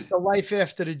testament to life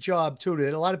after the job too.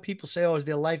 A lot of people say, "Oh, is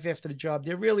there life after the job?"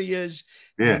 There really is.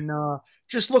 Yeah. And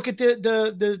just look at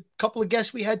the couple of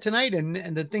guests we had tonight and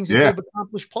the things that they've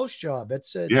accomplished post job.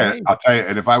 It's amazing. I'll tell you.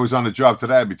 And if I was on the job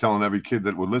today, I'd be telling every kid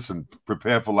that would listen,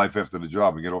 prepare for life after the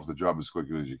job and get off the job as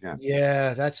quickly as you can.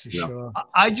 Yeah, that's for sure.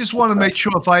 I just want to make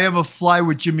sure if I ever fly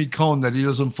with Jimmy Cone that he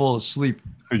doesn't fall asleep.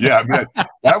 Yeah, I mean,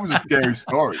 that was a scary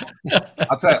story.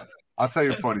 I'll tell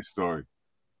you a funny story.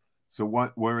 So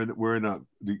we're in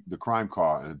the crime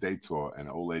car in a day tour, and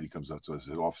an old lady comes up to us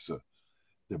and says, "Officer,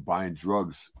 they're buying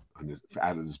drugs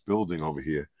out of this building over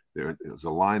here. There's a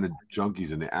line of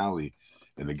junkies in the alley,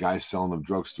 and the guy's selling them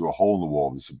drugs through a hole in the wall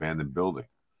of this abandoned building."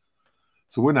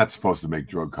 So we're not supposed to make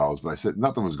drug calls, but I said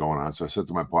nothing was going on. So I said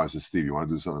to my partner, I said, "Steve, you want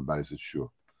to do something about it?" I said, "Sure."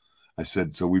 I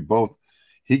said, so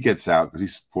he gets out because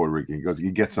he's Puerto Rican.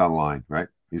 He gets online, right?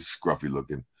 He's scruffy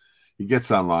looking. He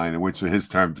gets online and waits for his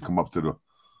turn to come up to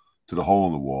the hole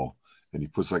in the wall, and he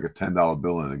puts like a $10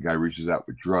 bill in, and the guy reaches out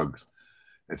with drugs.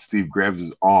 And Steve grabs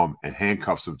his arm and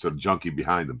handcuffs him to the junkie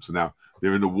behind him. So now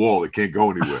they're in the wall. They can't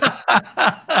go anywhere.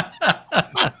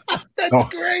 That's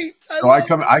great.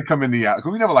 I come in the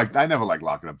I never like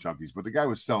locking up junkies, but the guy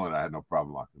was selling it. I had no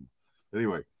problem locking him.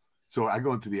 Anyway, so I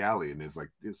go into the alley and there's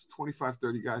 25,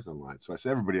 30 guys online. So I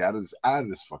said, everybody out of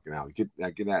this fucking alley. Get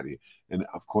out of here. And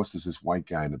of course there's this white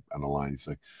guy on the line. He's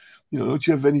like, don't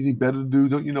you have anything better to do?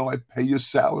 Don't you know I pay your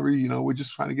salary? We're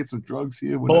just trying to get some drugs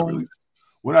here.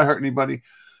 We're not hurting anybody.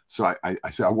 So I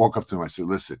said, I walk up to him. I said,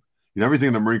 listen, everything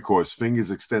in the Marine Corps is fingers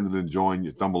extended and joined,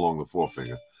 your thumb along the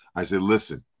forefinger. I said,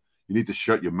 listen, you need to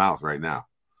shut your mouth right now.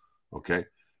 Okay.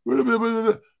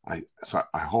 So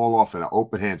I haul off and I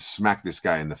open hand smack this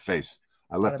guy in the face.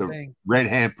 I left a red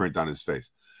handprint on his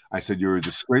face. I said, you're a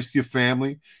disgrace to your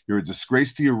family. You're a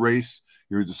disgrace to your race.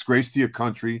 You're a disgrace to your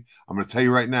country. I'm going to tell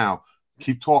you right now,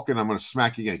 keep talking. I'm going to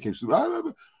smack you again. He came,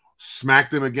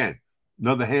 smacked him again.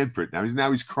 Another handprint.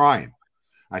 Now he's crying.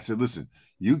 I said, listen,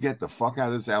 you get the fuck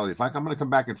out of this alley. I'm going to come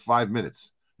back in 5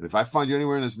 minutes. And if I find you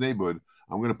anywhere in this neighborhood,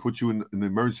 I'm going to put you in the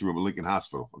emergency room at Lincoln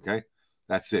Hospital. Okay.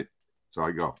 That's it. So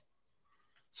I go.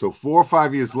 So 4 or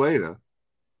 5 years later,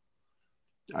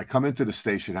 I come into the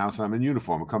station house. I'm in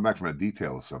uniform. I come back from a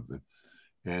detail or something.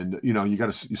 And,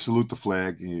 you salute the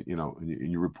flag and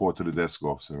you report to the desk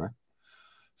officer, right?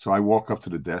 So I walk up to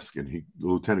the desk and the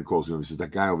lieutenant calls me. He says,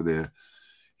 that guy over there,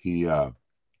 he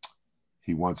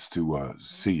wants to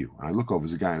see you. And I look over,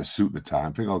 there's a guy in a suit and a tie.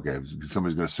 I'm thinking, okay,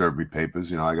 somebody's going to serve me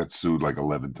papers. I got sued like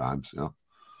 11 times,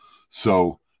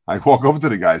 So I walk over to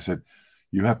the guy. I said,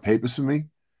 you have papers for me?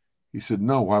 He said,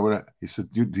 no, why would I? He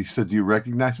said, do you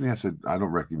recognize me? I said, I don't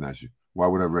recognize you. Why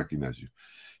would I recognize you?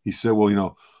 He said,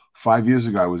 well, 5 years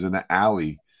ago, I was in the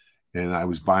alley and I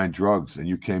was buying drugs, and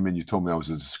you came in, you told me I was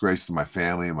a disgrace to my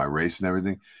family and my race and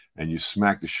everything, and you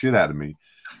smacked the shit out of me.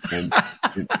 And,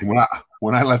 and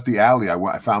when I left the alley,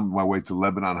 I found my way to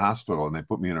Lebanon Hospital, and they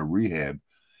put me in a rehab,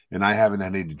 and I haven't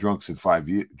had any drugs in 5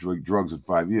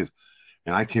 years.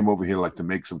 And I came over here like to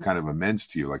make some kind of amends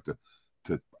to you, like to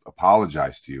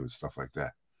apologize to you and stuff like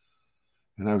that.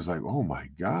 And I was like, oh my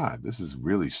God, this is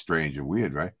really strange and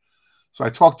weird, right? So I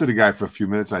talked to the guy for a few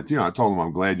minutes. I told him,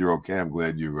 I'm glad you're okay. I'm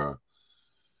glad you're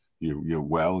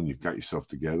well and you've got yourself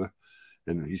together.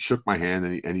 And he shook my hand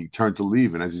and he turned to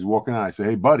leave. And as he's walking out, I said,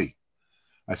 hey, buddy.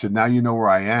 I said, now you know where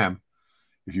I am.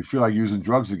 If you feel like using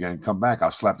drugs again, come back.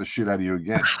 I'll slap the shit out of you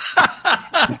again.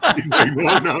 He's like,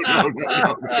 no.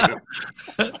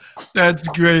 That's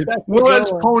great.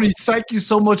 Will's Pony, thank you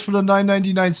so much for the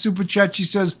 $9.99 super chat. She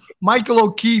says, Michael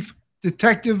O'Keefe,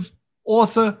 detective,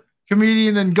 author,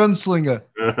 comedian, and gunslinger.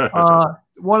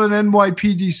 What an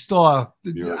NYPD star.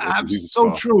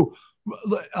 So true.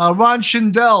 Ron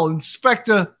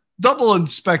Schindel, double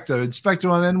inspector on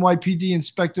NYPD,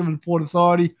 inspector and Port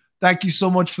Authority. Thank you so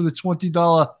much for the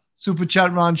 $20 super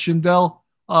chat, Ron Schindel.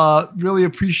 Really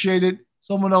appreciate it.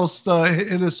 Someone else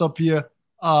hit us up here.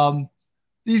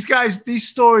 These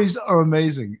stories are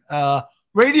amazing.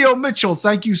 Radio Mitchell,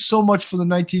 thank you so much for the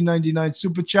 $19.99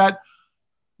 super chat.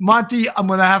 Monty, I'm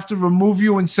going to have to remove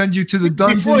you and send you to the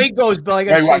dungeon. Before he goes, Bill, I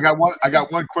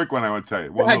got one quick one I want to tell you.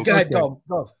 Go ahead.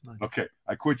 Okay.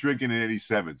 I quit drinking in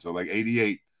 87. So like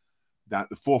 88, down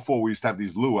the 4-4, we used to have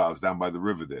these luau's down by the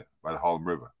river there, by the Harlem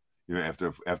River.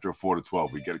 After a 4 to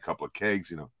 12, we get a couple of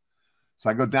kegs, So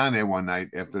I go down there one night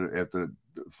after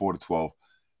 4 to 12,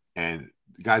 and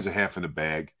the guys are half in the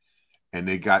bag, and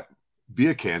they got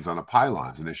beer cans on the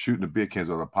pylons, and they're shooting the beer cans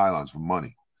on the pylons for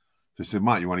money. They said,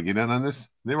 Mont, you want to get in on this?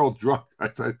 And they're all drunk. I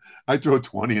said, I throw a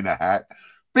 20 in a hat.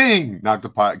 Bing! Knock the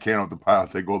can off the pile,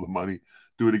 take all the money,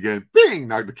 do it again. Bing!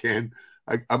 Knock the can.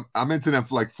 I'm into them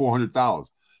for like $400.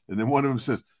 And then one of them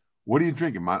says, what are you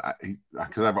drinking, Mont?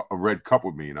 Because I have a red cup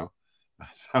with me,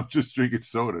 I'm just drinking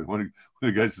soda. One of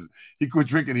the guys says, he quit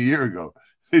drinking a year ago.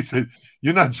 They said,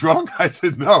 you're not drunk? I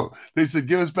said, no. They said,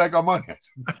 give us back our money. I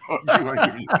said, no, you want to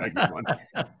give me back your money.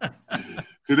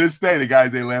 To this day, the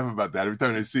guys, they laugh about that. Every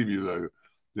time they see me,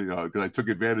 because I took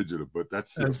advantage of it. But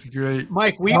that's great.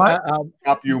 Mike,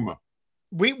 top humor.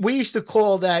 We used to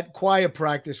call that choir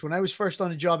practice. When I was first on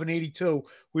the job in 82,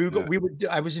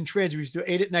 I was in transit. We used to do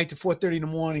 8 at night to 4:30 in the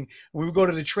morning. And we would go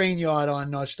to the train yard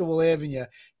on Stowell Avenue,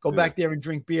 go back there and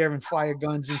drink beer and fire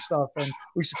guns and stuff. And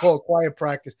we used to call it choir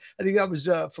practice. I think that was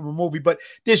from a movie. But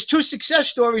there's 2 success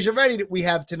stories already that we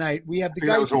have tonight. We have the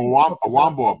guy. It was a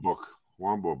Wombo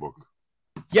book.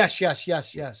 Yes.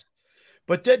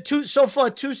 But so far,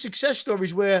 2 success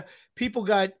stories where people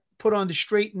got put on the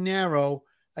straight and narrow.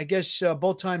 I guess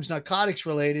both times narcotics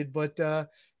related, but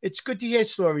it's good to hear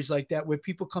stories like that where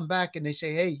people come back and they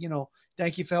say, "Hey,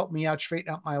 thank you for helping me out,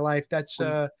 straighten out my life." That's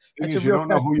a you don't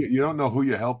know who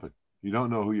you're helping. You don't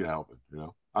know who you're helping.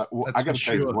 I got to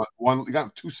tell you one. You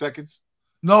got 2 seconds?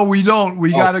 No, we don't.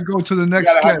 We got to go to the next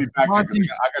step. I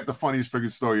got the funniest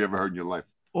freaking story you ever heard in your life.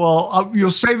 Well, you'll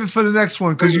save it for the next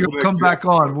one because you'll come back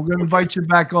on. We're going to invite you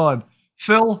back on.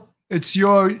 Phil, it's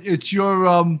your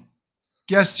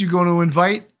guest you're going to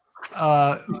invite.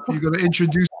 You're going to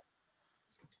introduce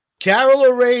Carol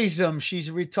Erasum. She's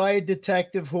a retired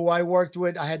detective who I worked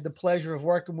with. I had the pleasure of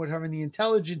working with her in the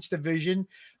intelligence division.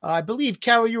 I believe,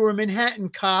 Carol, you were a Manhattan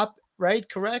cop, right?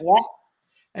 Correct? Yeah.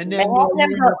 And then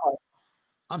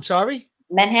I'm sorry?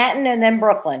 Manhattan and then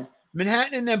Brooklyn.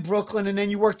 Manhattan and then Brooklyn, and then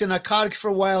you worked in narcotics for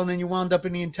a while, and then you wound up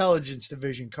in the intelligence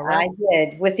division, correct? I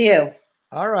did, with you.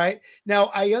 All right. Now,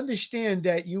 I understand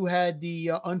that you had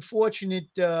the unfortunate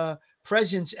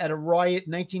presence at a riot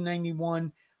in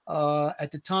 1991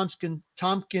 at the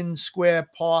Tompkins Square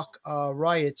Park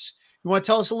riots. You want to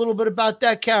tell us a little bit about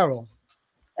that, Carol?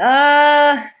 Well,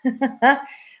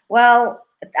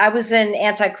 I was in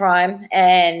anti-crime,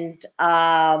 and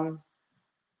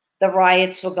the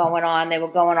riots were going on. They were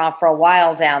going on for a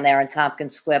while down there in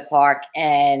Tompkins Square Park,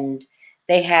 and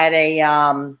they had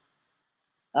a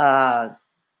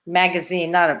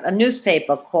magazine, not a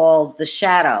newspaper called The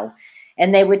Shadow,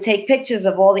 and they would take pictures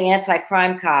of all the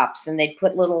anti-crime cops, and they'd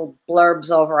put little blurbs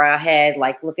over our head,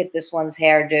 like, look at this one's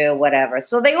hairdo, whatever.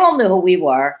 So they all knew who we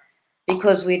were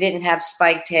because we didn't have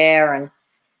spiked hair. And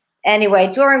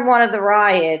anyway, during one of the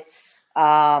riots,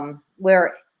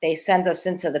 where they sent us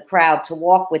into the crowd to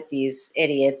walk with these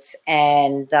idiots,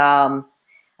 and a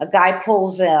guy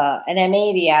pulls an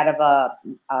M80 out of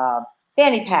a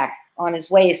fanny pack on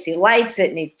his waist. He lights it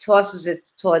and he tosses it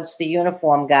towards the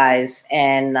uniform guys,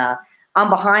 and I'm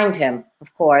behind him,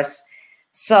 of course.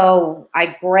 So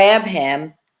I grab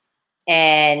him,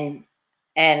 and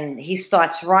he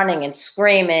starts running and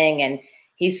screaming, and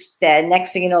he's the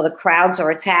next thing you know, the crowds are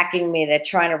attacking me. They're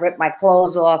trying to rip my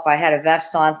clothes off. I had a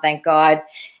vest on, thank God.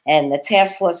 And the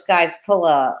task force guys form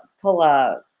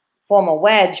a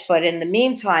wedge. But in the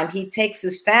meantime, he takes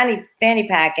his fanny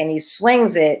pack and he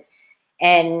swings it,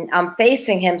 and I'm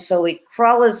facing him. So he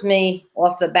crawls me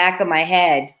off the back of my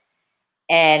head.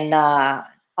 And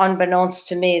unbeknownst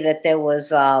to me, that there was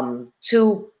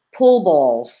 2 pool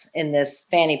balls in this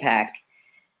fanny pack.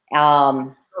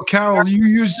 Carol, you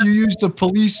used a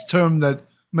police term that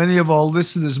many of our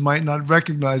listeners might not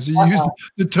recognize. You used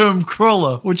the term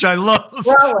crawler, which I love.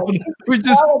 We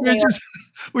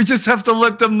just have to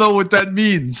let them know what that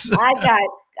means.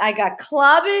 I got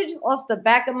clobbered off the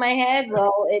back of my head.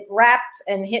 Well, it wrapped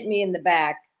and hit me in the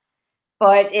back.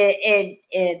 But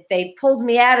they pulled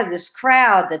me out of this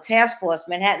crowd, the task force,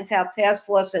 Manhattan South Task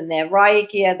Force, and their riot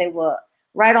gear. They were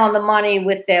right on the money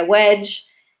with their wedge,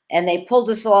 and they pulled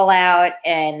us all out,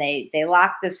 and they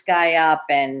locked this guy up.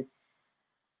 And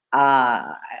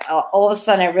all of a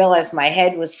sudden, I realized my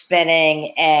head was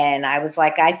spinning, and I was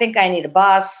like, I think I need a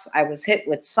bus. I was hit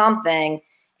with something,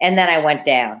 and then I went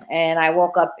down, and I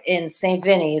woke up in St.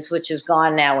 Vinny's, which is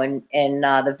gone now, in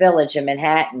the Village in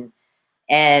Manhattan.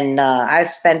 And I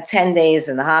spent 10 days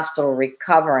in the hospital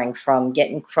recovering from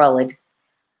getting crulled,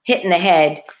 hit in the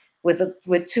head with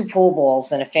 2 pool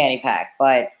balls and a fanny pack.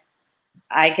 But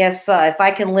I guess if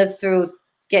I can live through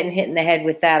getting hit in the head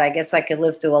with that, I guess I could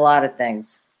live through a lot of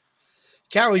things.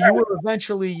 Carol, you were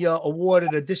eventually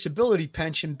awarded a disability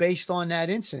pension based on that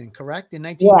incident, correct? In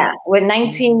 19 Yeah, with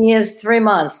 19 years, 3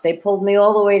 months. They pulled me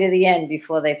all the way to the end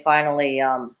before they finally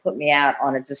put me out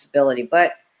on a disability.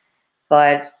 But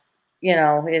you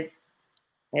know, it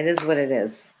is what it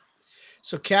is.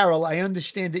 So, Carol, I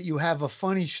understand that you have a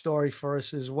funny story for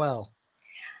us as well.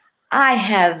 I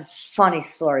have a funny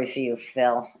story for you,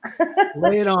 Phil.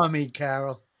 Lay it on me,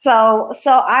 Carol. So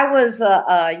I was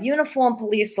a uniformed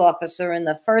police officer in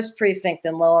the 1st Precinct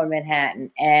in Lower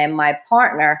Manhattan, and my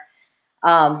partner,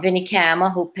 Vinny Kama,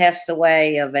 who passed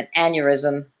away of an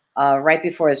aneurysm right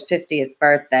before his 50th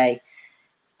birthday.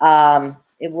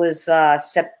 It was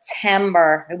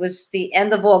September. It was the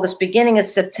end of August, beginning of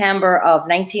September of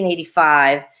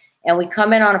 1985. And we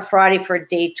come in on a Friday for a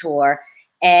day tour,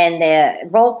 and the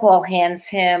roll call hands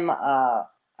him a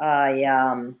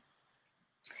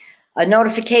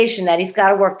notification that he's got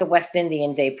to work the West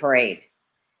Indian Day Parade.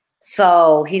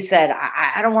 So he said,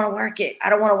 I don't want to work it. I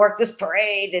don't want to work this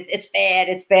parade. It's bad.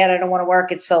 It's bad. I don't want to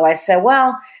work it. So I said,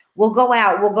 well, we'll go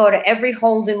out. We'll go to every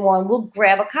hole-in-one. We'll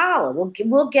grab a collar.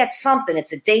 We'll get something.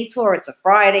 It's a day tour. It's a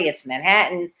Friday. It's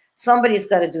Manhattan. Somebody's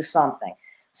got to do something.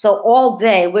 So all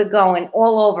day we're going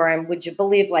all over. And would you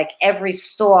believe, like, every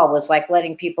store was like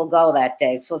letting people go that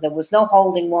day. So there was no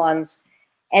holding-ones.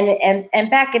 And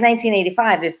back in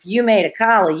 1985, if you made a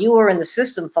collar, you were in the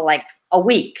system for like a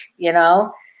week, you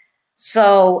know?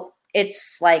 So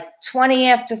it's like 20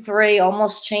 after 3,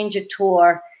 almost change a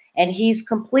tour. And he's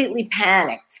completely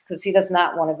panicked because he does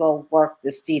not want to go work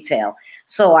this detail.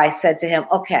 So I said to him,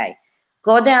 okay,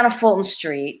 go down to Fulton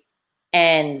Street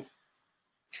and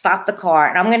stop the car.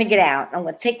 And I'm going to get out. I'm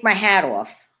going to take my hat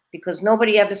off because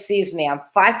nobody ever sees me. I'm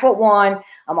 5'1".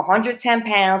 I'm 110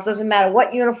 pounds. Doesn't matter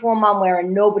what uniform I'm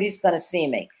wearing. Nobody's going to see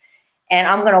me. And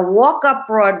I'm going to walk up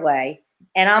Broadway,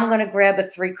 and I'm going to grab a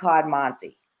 3-card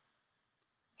Monty.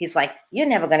 He's like, you're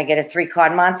never going to get a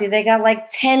 3-card Monty. They got like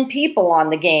 10 people on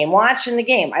the game, watching the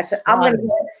game. I said, I'm going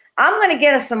to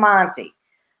get us a Monty.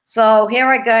 So here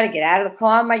I go to get out of the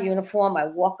car in my uniform. I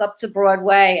walk up to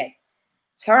Broadway. I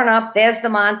turn up. There's the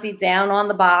Monty down on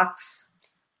the box.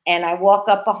 And I walk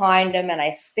up behind him, and I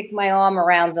stick my arm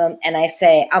around him, and I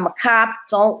say, I'm a cop.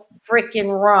 Don't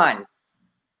freaking run.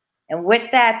 And with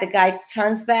that, the guy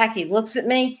turns back. He looks at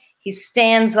me. He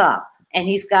stands up. And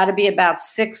he's got to be about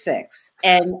 6'6".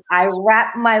 And I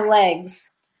wrap my legs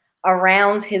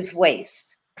around his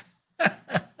waist.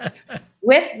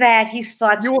 With that, he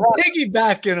starts. You were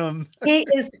piggybacking him. He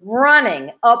is running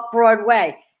up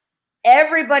Broadway.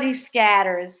 Everybody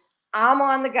scatters. I'm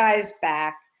on the guy's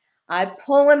back. I'm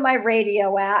pulling my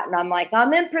radio out, and I'm like,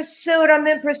 I'm in pursuit. I'm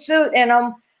in pursuit. And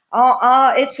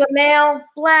it's a male,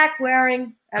 black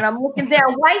wearing, and I'm looking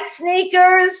down, white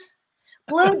sneakers.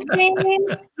 Blue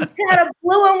jeans, he's got a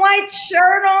blue and white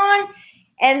shirt on,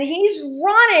 and he's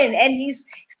running, and he's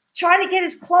trying to get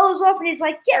his clothes off, and he's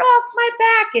like, get off my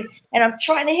back, and I'm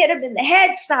trying to hit him in the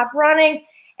head, stop running,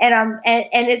 and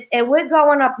we're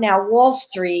going up now Wall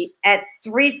Street at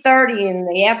 3:30 in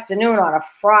the afternoon on a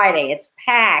Friday. It's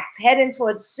packed, heading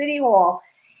towards City Hall,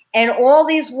 and all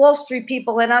these Wall Street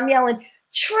people, and I'm yelling,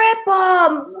 trip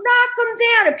them, knock them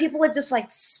down. And people are just like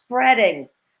spreading.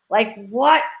 Like,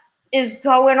 what is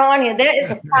going on here? There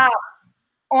is a cop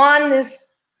on this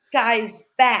guy's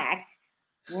back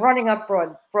running up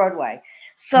Broadway.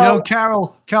 So,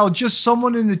 Carol, just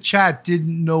someone in the chat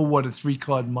didn't know what a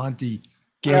 3-card Monte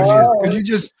game is. Could you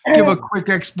just give a quick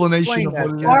explanation of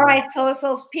what it is? All right, so it's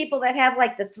those people that have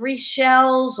like the 3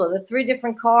 shells or the 3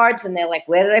 different cards, and they're like,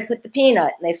 where did I put the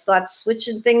peanut? And they start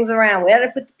switching things around. Where did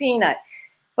I put the peanut?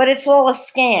 But it's all a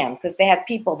scam because they have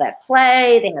people that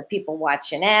play, they have people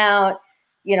watching out.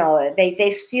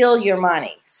 They steal your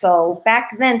money. So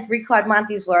back then, 3-card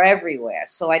Montes were everywhere.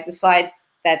 So I decided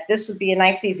that this would be a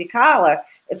nice, easy collar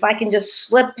if I can just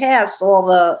slip past all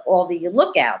the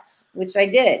lookouts, which I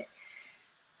did.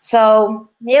 So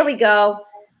here we go.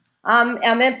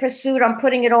 I'm in pursuit. I'm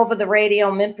putting it over the radio.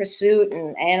 I'm in pursuit,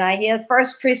 and I hear the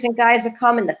 1st precinct guys are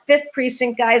coming, the 5th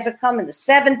precinct guys are coming, the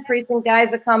 7th precinct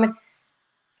guys are coming.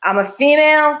 I'm a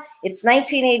female. It's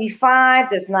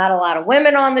 1985. There's not a lot of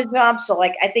women on the job. So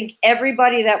I think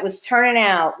everybody that was turning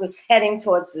out was heading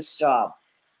towards this job.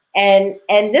 And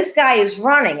this guy is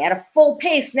running at a full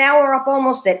pace. Now we're up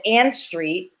almost at Ann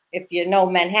Street. If you know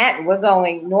Manhattan, we're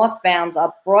going northbound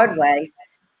up Broadway.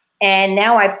 And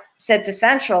now I said to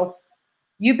Central,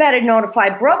 you better notify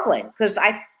Brooklyn because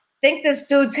I think this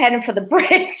dude's heading for the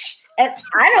bridge. And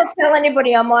I don't tell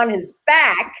anybody I'm on his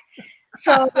back.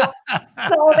 So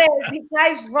the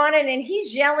guy's running and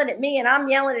he's yelling at me and I'm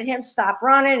yelling at him, stop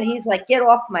running. And he's like, get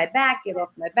off my back, get off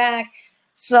my back.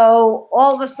 So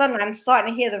all of a sudden I'm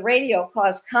starting to hear the radio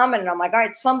cars coming and I'm like, all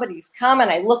right, somebody's coming.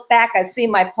 I look back, I see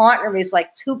my partner, he's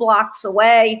like 2 blocks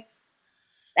away.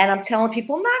 And I'm telling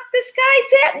people, knock this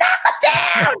guy down, knock him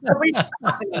down. Nobody's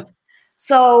stopping him.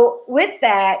 So with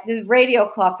that, the radio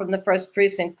car from the 1st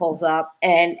precinct pulls up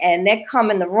and they're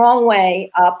coming the wrong way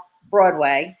up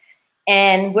Broadway.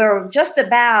 And we're just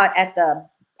about at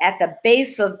the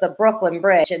base of the Brooklyn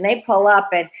Bridge, and they pull up,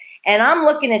 and I'm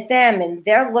looking at them, and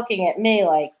they're looking at me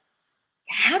like,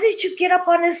 "How did you get up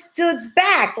on this dude's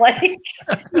back?" Like,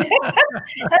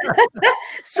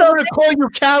 so I'm gonna call you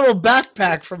Carol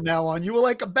Backpack from now on. You were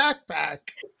like a backpack.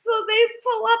 So they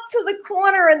pull up to the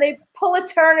corner, and they pull a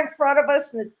turn in front of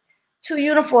us, and the 2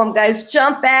 uniform guys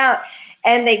jump out.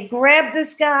 And they grab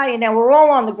this guy, and now we're all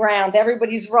on the ground.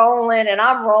 Everybody's rolling, and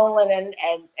I'm rolling,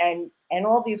 and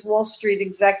all these Wall Street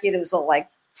executives are like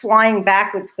flying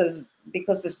backwards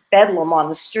because there's bedlam on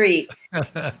the street.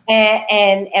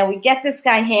 and we get this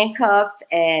guy handcuffed,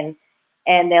 and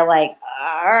they're like,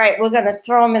 all right, we're gonna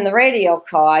throw him in the radio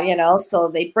car, So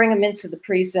they bring him into the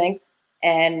precinct,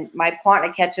 and my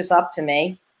partner catches up to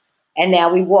me, and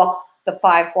now we walk the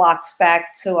 5 blocks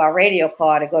back to our radio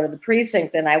car to go to the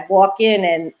precinct. And I walk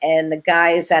in and the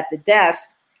guy is at the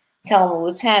desk telling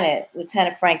the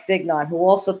Lieutenant Frank Dignon, who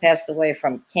also passed away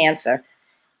from cancer.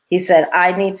 He said,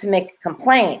 I need to make a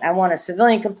complaint. I want a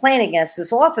civilian complaint against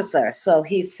this officer. So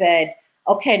he said,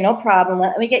 okay, no problem.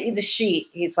 Let me get you the sheet.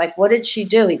 He's like, what did she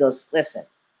do? He goes, listen,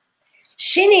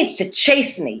 she needs to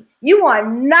chase me. You are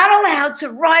not allowed to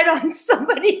ride on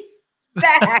somebody's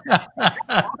back.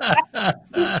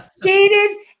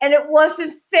 Cheated, and it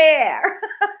wasn't fair.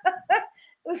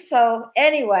 So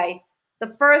anyway,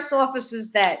 the first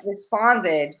officers that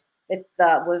responded, it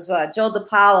was Joe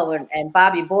DiPaolo and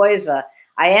Bobby Boyza.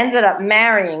 I ended up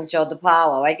marrying Joe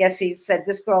DiPaolo. I guess he said,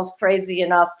 this girl's crazy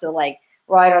enough to like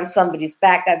ride on somebody's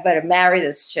back. I better marry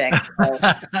this chick. So,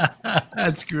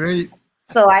 that's great.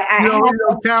 So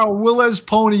Carol, Willez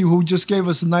Pony, who just gave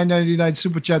us a $9.99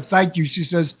 super chat. Thank you. She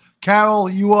says, Carol,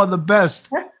 you are the best.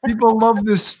 People love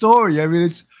this story. I mean,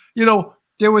 it's,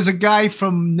 there was a guy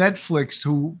from Netflix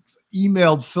who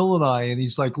emailed Phil and I, and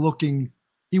he's like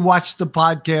he watched the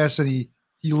podcast and he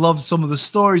loved some of the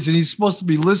stories, and he's supposed to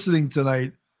be listening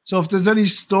tonight. So if there's any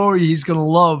story he's going to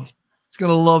love, it's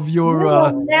going to love your.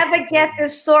 We'll never get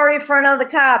this story for another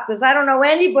cop because I don't know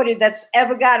anybody that's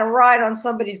ever got a ride on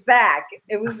somebody's back.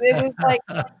 It was like,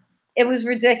 it was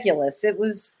ridiculous. It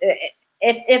was.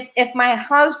 If my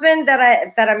husband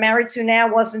that I'm married to now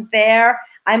wasn't there,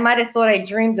 I might have thought I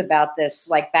dreamed about this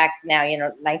like back now,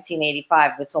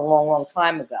 1985. It's a long, long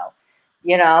time ago,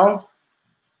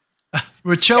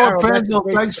 Rachella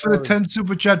Pranzo, thanks for the 10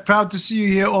 super chat. Proud to see you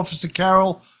here, Officer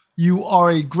Carol. You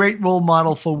are a great role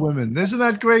model for women. Isn't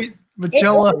that great?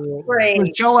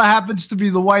 Rachella happens to be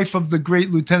the wife of the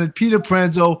great Lieutenant Peter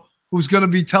Pranzo, who's going to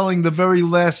be telling the very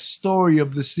last story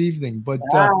of this evening. But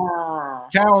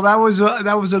Carol, that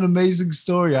was an amazing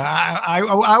story.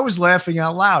 I was laughing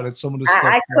out loud at some of the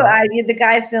stuff. The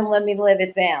guys didn't let me live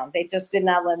it down. They just did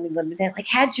not let me live it down. Like,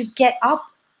 how'd you get up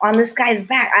on this guy's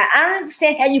back? I don't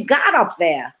understand how you got up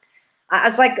there. I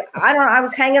was like, I don't know, I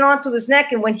was hanging on to his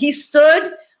neck, and when he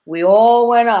stood, we all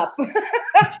went up.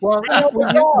 Well,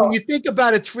 when you think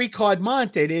about a 3-card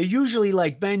Monte, they're usually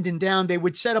like bending down. They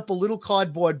would set up a little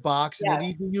cardboard box, and they'd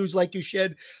either use, like you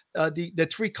said, the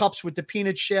 3 cups with the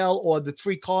peanut shell, or the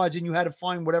 3 cards, and you had to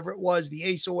find whatever it was, the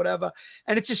ace or whatever.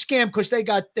 And it's a scam because they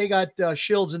got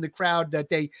shills in the crowd that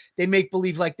they make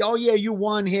believe like, oh yeah, you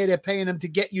won here. They're paying them to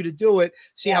get you to do it.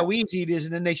 See how easy it is,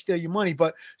 and then they steal your money.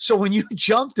 But so when you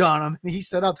jumped on him and he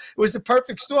stood up, it was the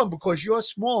perfect storm because you're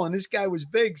small and this guy was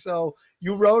big. So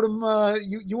you rode him.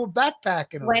 You were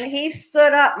backpacking him. When he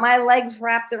stood up, my legs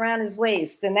wrapped around his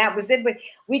waist, and that was it. But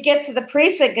we get to the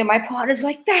precinct, and my partner's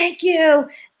like, "Thank you,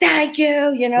 thank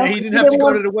you." You know, he didn't have to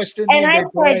go to the West Indian Day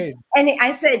Parade. And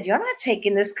I said, "You're not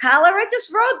taking this collar. I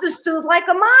just rode this dude like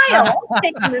a mile. I'm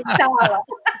taking this collar."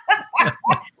 And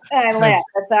I laughed.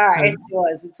 That's all right. It's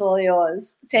yours. It's all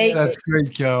yours. Take it. That's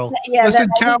great, Carol. Yeah, listen,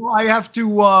 Carol, I have to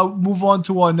move on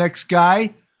to our next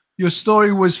guy. Your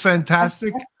story was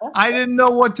fantastic. I didn't know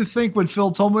what to think when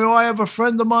Phil told me, oh, I have a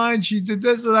friend of mine. She did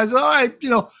this. And I said, all right,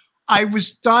 I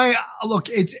was dying. Look,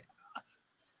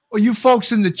 you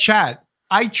folks in the chat,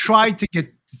 I tried to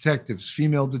get detectives,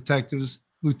 female detectives,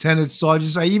 lieutenant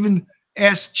sergeants. I even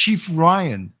asked Chief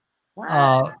Ryan,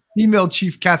 female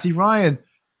Chief Kathy Ryan,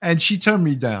 and she turned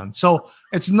me down. So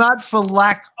it's not for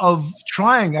lack of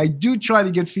trying. I do try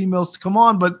to get females to come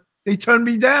on, but they turned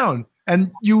me down.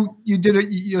 And you did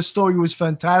it. Your story was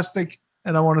fantastic,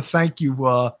 and I want to thank you.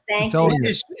 Thank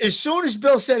you. As soon as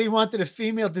Bill said he wanted a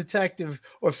female detective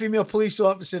or female police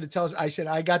officer to tell us, I said,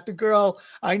 I got the girl.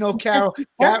 I know Carol.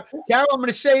 Carol, I'm going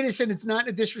to say this, and it's not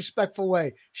in a disrespectful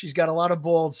way. She's got a lot of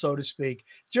balls, so to speak.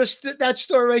 Just that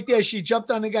story right there. She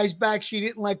jumped on the guy's back. She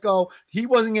didn't let go. He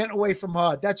wasn't getting away from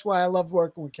her. That's why I love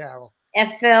working with Carol.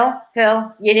 And Phil,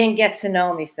 you didn't get to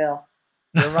know me, Phil.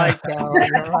 You're right, Carol.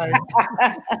 You're right.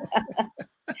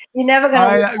 You're never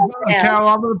gonna. Carol,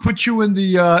 I'm gonna put you in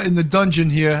the dungeon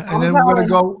here, and then we're gonna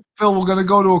go. Phil, we're gonna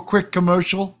go to a quick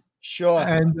commercial. Sure.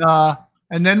 And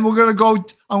then we're gonna go.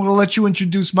 I'm gonna let you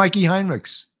introduce Mikey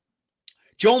Heinrichs.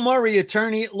 Joe Murray,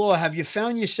 attorney at law. Have you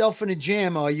found yourself in a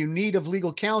jam? Are you in need of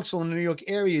legal counsel in the New York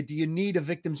area? Do you need a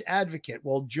victim's advocate?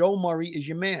 Well, Joe Murray is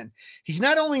your man. He's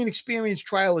not only an experienced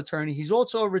trial attorney, he's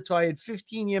also a retired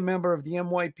 15-year member of the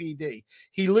NYPD.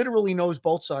 He literally knows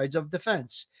both sides of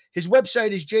defense. His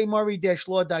website is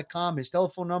jmurray-law.com. His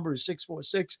telephone number is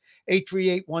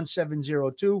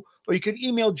 646-838-1702. Or you could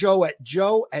email Joe at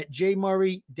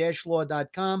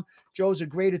jmurray-law.com. Joe's a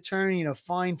great attorney and a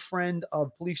fine friend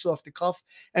of Police Off the Cuff.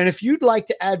 And if you'd like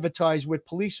to advertise with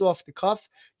Police Off the Cuff,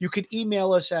 you could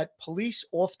email us at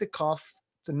policeoffthecuff,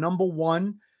 the number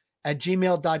 1, at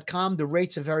gmail.com. The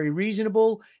rates are very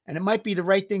reasonable, and it might be the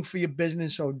right thing for your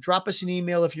business. So drop us an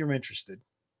email if you're interested.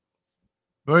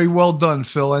 Very well done,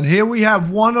 Phil. And here we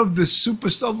have one of the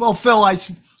superstars. Well, Phil, I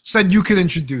said you could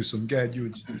introduce him. Go ahead, you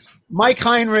introduce him. Mike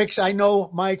Heinrichs. I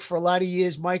know Mike for a lot of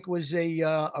years. Mike was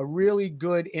a really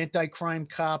good anti-crime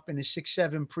cop in the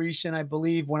 6-7 precinct, I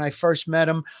believe, when I first met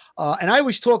him. And I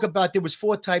always talk about there was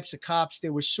 4 types of cops.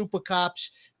 There were super cops.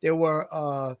 There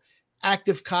were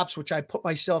active cops, which I put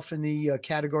myself in the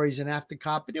categories an after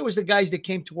cop. But there was the guys that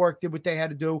came to work, did what they had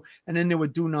to do, and then there were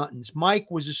do-nothings. Mike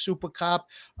was a super cop.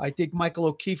 I think Michael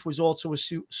O'Keefe was also a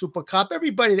super cop.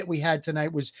 Everybody that we had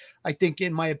tonight was, I think,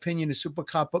 in my opinion, a super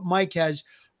cop. But Mike has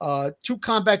 2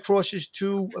 combat crosses,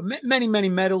 2 many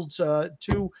medals,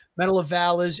 2 Medal of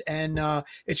Valors, and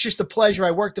it's just a pleasure.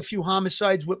 I worked a few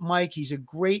homicides with Mike. He's a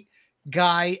great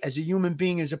guy as a human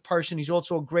being, as a person. He's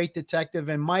also a great detective.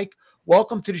 And Mike,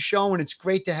 welcome to the show, and it's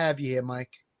great to have you here,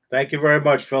 Mike. Thank you very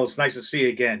much, Phil. It's nice to see you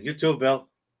again. You too, Bill.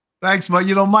 Thanks, Mike.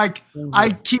 Mike, I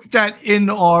keep that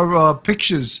in our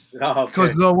pictures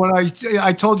because when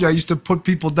I told you I used to put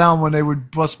people down when they would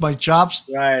bust my chops,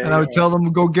 and I would tell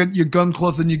them, go get your gun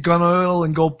cloth and your gun oil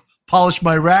and go polish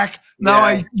my rack. Now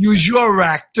I use your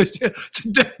rack to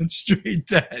demonstrate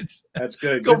that. That's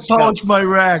good. Go polish my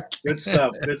rack. Good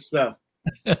stuff. Good stuff.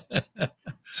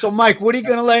 So, Mike, what are you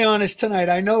going to lay on us tonight?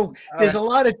 I know there's a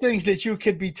lot of things that you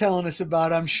could be telling us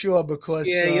about, I'm sure, because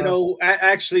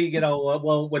actually,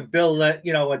 well, when Bill let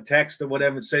a text or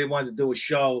whatever and say he wanted to do a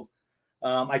show,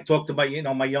 I talked to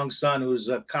my young son who's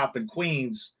a cop in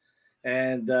Queens,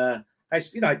 and I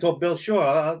told Bill, sure,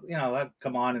 I'll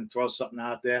come on and throw something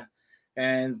out there,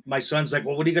 and my son's like,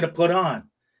 well, what are you going to put on?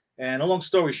 And a long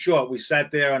story short, we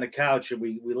sat there on the couch and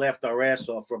we laughed our ass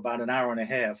off for about an hour and a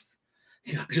half.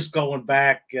 Just going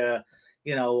back, in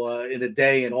the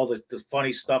day and all the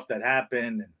funny stuff that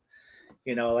happened.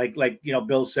 And, like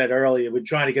Bill said earlier, we're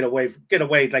trying to get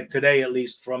away like today, at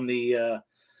least from the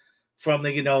from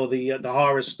the the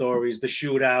horror stories, the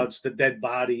shootouts, the dead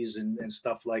bodies, and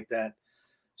stuff like that.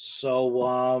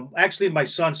 So actually, my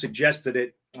son suggested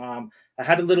it. I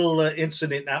had a little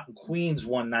incident out in Queens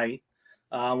one night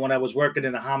when I was working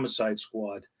in the homicide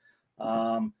squad.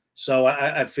 So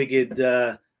I figured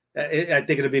I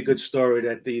think it'll be a good story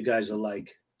that you guys will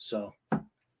like. So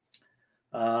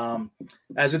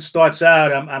as it starts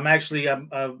out,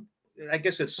 I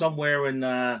guess it's somewhere in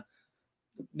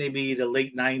maybe the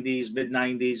late 90s, mid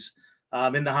 90s.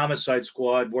 In the homicide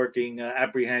squad working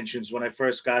apprehensions. When I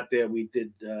first got there, we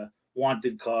did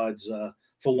wanted cards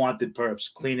for wanted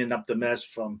perps, cleaning up the mess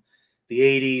from the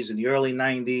 80s and the early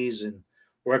 90s and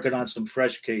working on some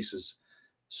fresh cases.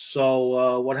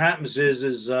 So what happens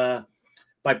is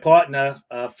my partner,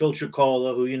 Phil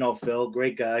Tricola, who you know, Phil,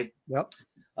 great guy. Yep.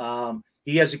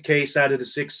 He has a case out of the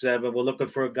 6-7. We're looking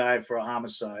for a guy for a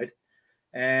homicide.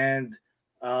 And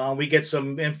we get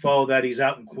some info that he's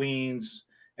out in Queens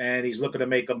and he's looking to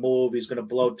make a move. He's going to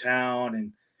blow town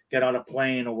and get on a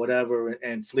plane or whatever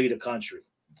and flee the country.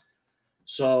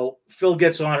 So Phil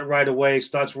gets on it right away,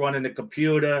 starts running the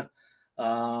computer,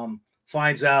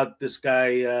 finds out this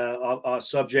guy, our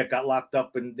subject, got locked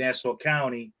up in Nassau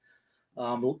County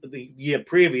the year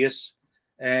previous.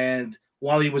 And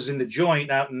while he was in the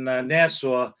joint out in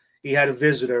Nassau, he had a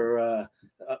visitor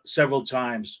several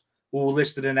times who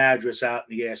listed an address out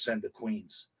in the air end of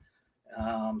Queens.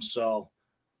 So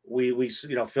we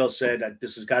Phil said that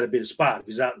this has got to be the spot. If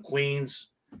he's out in Queens,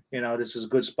 this is a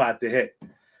good spot to hit.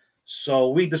 So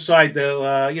we decide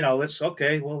to, let's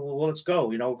go.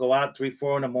 We'll go out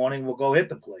 3-4 in the morning. We'll go hit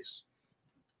the place.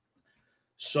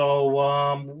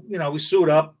 So, we suit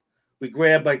up. We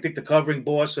grab, I think, the covering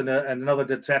boss and another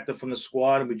detective from the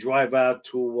squad, and we drive out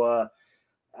to,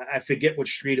 I forget what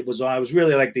street it was on. It was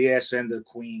really like the ass end of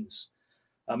Queens.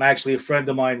 Actually, a friend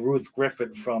of mine, Ruth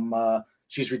Griffith,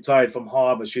 she's retired from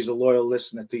Harvard. She's a loyal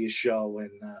listener to your show,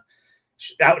 and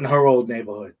out in her old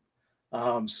neighborhood.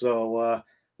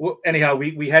 Anyhow,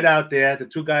 we head out there. The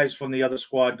two guys from the other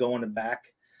squad go in the back,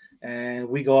 and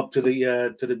we go up to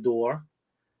the door,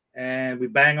 and we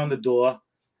bang on the door,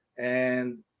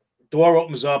 and door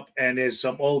opens up, and there's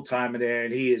some old timer there,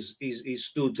 and he's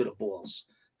stewed to the balls,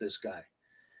 this guy.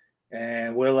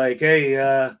 And we're like, hey,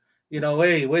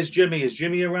 hey, where's Jimmy? Is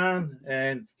Jimmy around?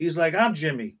 And he's like, I'm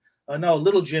Jimmy. No,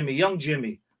 little Jimmy, young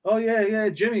Jimmy. Oh, yeah,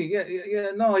 Jimmy.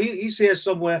 Yeah. No, he's here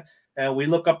somewhere. And we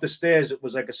look up the stairs. It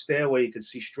was like a stairway. You could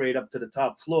see straight up to the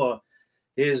top floor.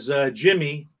 Is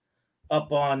Jimmy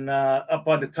up on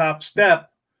the top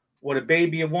step with a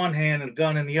baby in one hand and a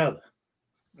gun in the other.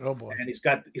 Oh boy! And he's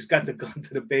got the gun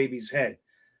to the baby's head.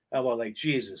 I was like,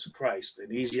 Jesus Christ!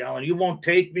 And he's yelling, "You won't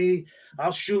take me!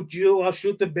 I'll shoot you! I'll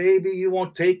shoot the baby! You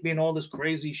won't take me!" And all this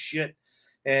crazy shit.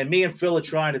 And me and Phil are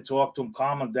trying to talk to him,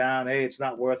 calm him down. Hey, it's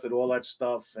not worth it. All that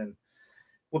stuff. And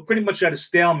we're pretty much at a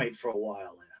stalemate for a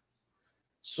while there.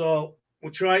 So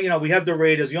we're trying. We have the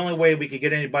radios. The only way we could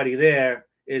get anybody there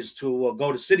is to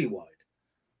go to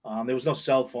Citywide. There was no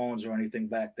cell phones or anything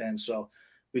back then. So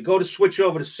we go to switch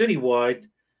over to Citywide,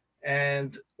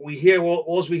 and we hear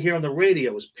all we hear on the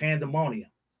radio is pandemonium.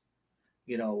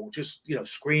 Just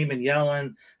screaming,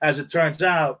 yelling. As it turns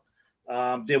out,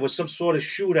 there was some sort of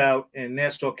shootout in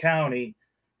Nassau County,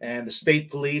 and the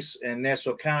state police and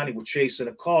Nassau County were chasing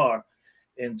a car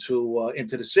into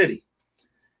the city.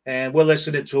 And we're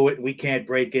listening to it. We can't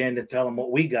break in to tell them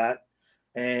what we got.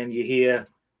 And you hear,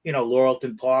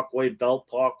 Laurelton Parkway, Belt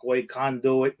Parkway,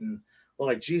 Conduit, and we're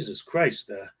like, Jesus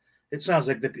Christ, it sounds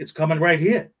like it's coming right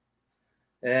here.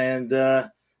 And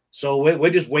so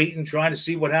we're just waiting, trying to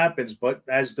see what happens. But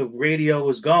as the radio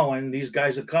was going, these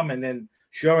guys are coming. And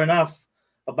sure enough,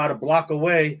 about a block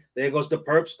away, there goes the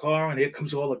perps car, and here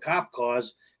comes all the cop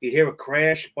cars. You hear a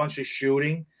crash, bunch of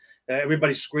shooting,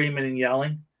 everybody screaming and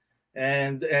yelling.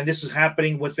 And this is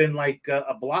happening within like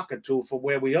a block or two from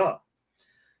where we are.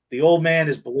 The old man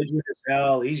is belligerent as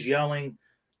hell. He's yelling,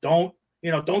 don't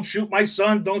shoot my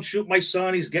son. Don't shoot my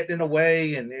son. He's getting in the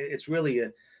way. And it's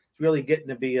really getting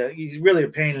to be he's really a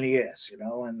pain in the ass,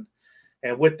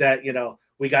 and with that,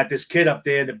 we got this kid up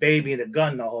there, the baby and the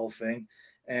gun, the whole thing.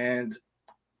 And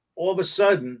all of a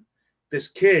sudden, this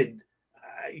kid,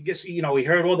 I guess, he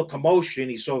heard all the commotion.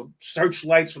 He saw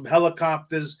searchlights from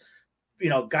helicopters,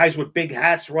 guys with big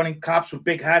hats cops with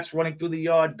big hats running through the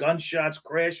yard, gunshots,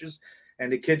 crashes.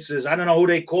 And the kid says, I don't know who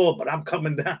they called, but I'm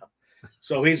coming down.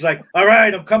 So he's like, all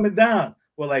right, I'm coming down.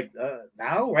 We're like,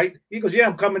 now, right? He goes, yeah,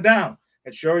 I'm coming down.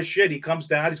 And sure as shit, he comes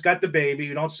down. He's got the baby.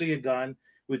 You don't see a gun.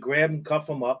 We grab him, cuff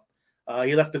him up.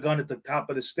 He left the gun at the top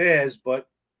of the stairs, but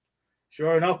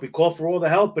sure enough, we called for all the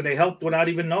help, and they helped without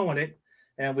even knowing it.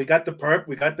 and we got the perp,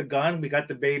 we got the gun, we got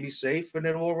the baby safe, and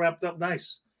it all wrapped up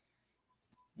nice.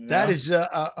 That is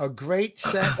a great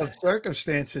set of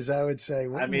circumstances, I would say.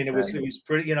 I mean, it was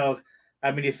pretty, I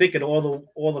mean, you think of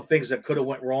all the things that could have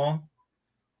went wrong,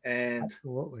 and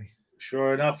absolutely,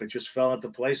 sure enough, it just fell into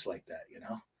place like that.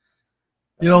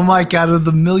 Mike, out of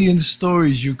the million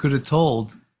stories you could have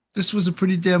told, this was a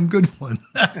pretty damn good one.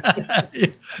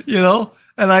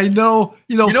 And I know,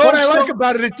 what I like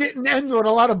about it? It didn't end with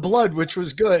a lot of blood, which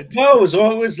was good. No, it was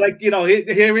always like,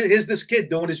 here's this kid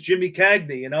doing his Jimmy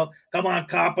Cagney, come on,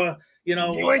 copper, you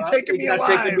ain't taking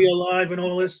me alive and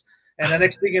all this. And the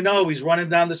next thing you know, he's running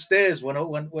down the stairs when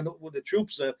the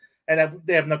troops are, and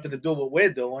they have nothing to do with what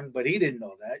we're doing, but he didn't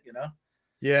know that,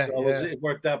 Yeah, so it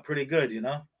worked out pretty good,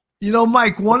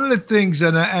 Mike, one of the things,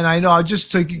 and I know,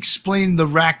 just to explain the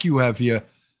rack you have here,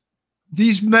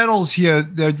 these medals here,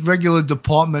 they're regular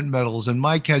department medals, and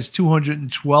Mike has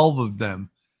 212 of them.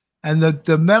 And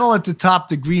the medal at the top,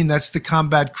 the green, that's the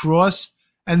Combat Cross,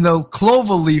 and the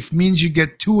clover leaf means you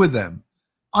get 2 of them.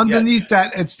 Underneath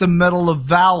that, it's the Medal of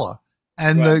Valor,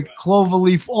 and the clover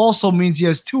leaf also means he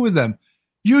has 2 of them.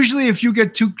 Usually, if you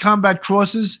get 2 Combat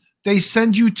Crosses, they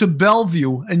send you to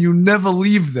Bellevue, and you never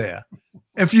leave there.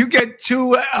 If you get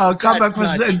 2 Combat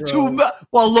Crosses and 2,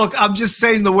 well, look, I'm just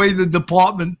saying the way the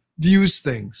department views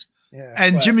things. Yeah,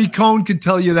 and Jimmy Cohn can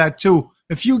tell you that too.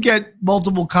 If you get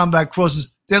multiple Combat Crosses,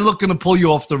 they're looking to pull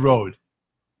you off the road.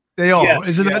 They are. Yeah,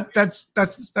 Isn't that's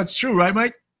true, right,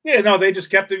 Mike? Yeah, no, they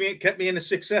just kept me in the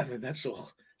 6'7". That's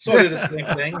all. Sort of the same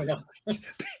thing,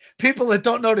 People that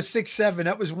don't know the 6'7",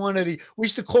 that was one of we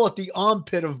used to call it the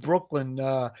armpit of Brooklyn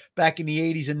back in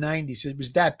the 80s and 90s. It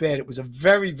was that bad. It was a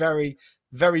very, very,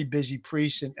 very busy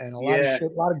precinct and a lot of shit, a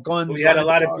lot of guns. We had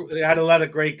a lot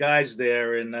of great guys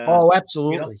there, and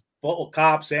absolutely.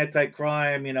 Cops,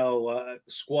 anti-crime,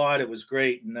 squad. It was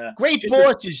great, and great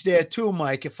bosses there too,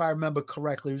 Mike. If I remember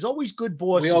correctly, it was always good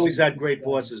bosses. We always had great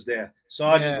bosses there.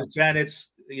 Sergeants, lieutenants,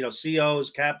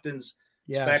 COs, captains,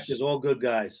 inspectors, all good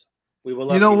guys. We were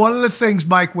lucky. One of the things,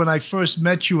 Mike, when I first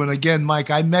met you, and again, Mike,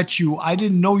 I met you. I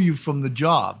didn't know you from the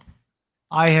job.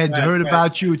 I had heard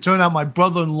about you. It turned out my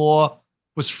brother-in-law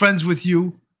was friends with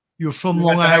you. You're from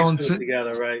Long Island.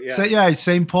 Together, right? Yeah. So,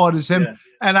 same part as him. Yeah.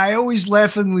 And I always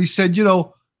laughingly said,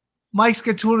 Mike's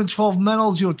got 212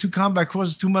 medals, 2 Combat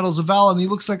Crosses, 2 Medals of Valor, and he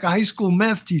looks like a high school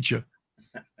math teacher.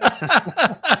 He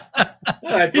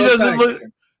doesn't look,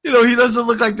 he doesn't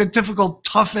look like the typical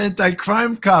tough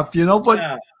anti-crime cop,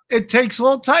 but it takes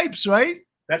all types, right?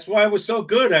 That's why I was so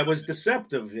good. I was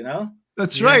deceptive,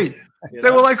 That's right.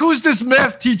 They were like, who's this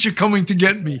math teacher coming to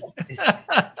get me?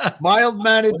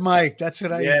 Mild-mannered Mike. That's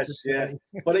what I used to say.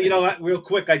 But, real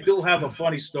quick, I do have a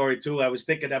funny story, too. I was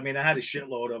thinking, I had a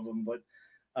shitload of them, but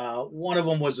one of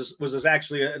them was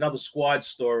actually another squad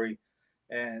story.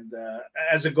 And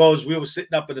as it goes, we were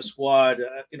sitting up in the squad,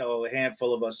 a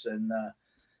handful of us, and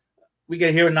we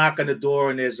get here a knock on the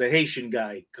door, and there's a Haitian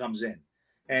guy comes in.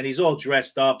 And he's all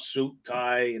dressed up, suit,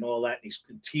 tie, and all that. And he's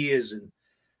in tears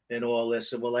and all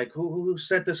this, and we're like, who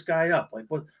set this guy up? Like,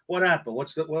 what happened?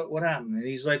 What happened? And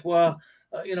he's like, well,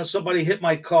 somebody hit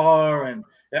my car, and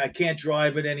I can't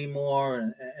drive it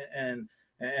anymore, and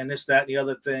this, that, and the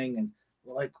other thing. And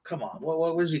we're like, come on,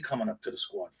 what was he coming up to the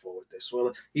squad for with this?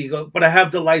 Well, he goes, but I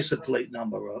have the license plate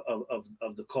number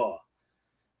of the car.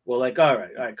 We're like, all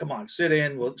right, come on,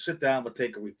 we'll sit down, we'll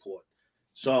take a report.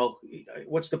 So,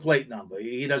 what's the plate number?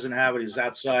 He doesn't have it. He's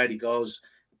outside. He goes.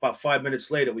 About 5 minutes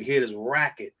later, we hear this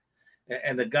racket.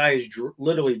 And the guy is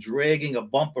literally dragging a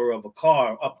bumper of a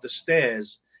car up the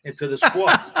stairs into the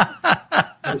squad.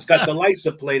 It's got the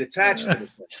license plate attached to it.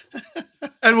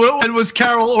 And was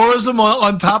Carol Orzum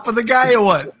on top of the guy or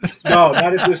what? No,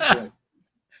 not at this point.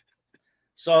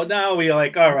 So now we're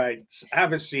like, all right,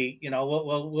 have a seat.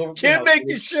 We'll can't make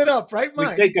this shit up, right,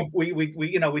 Mike?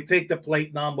 We take the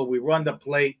plate number, we run the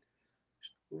plate.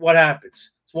 What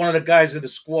happens? It's one of the guys in the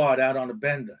squad out on a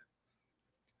bender.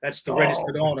 That's the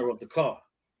registered owner of the car.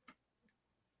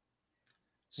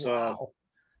 So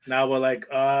now we're like,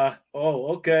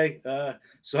 okay.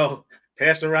 So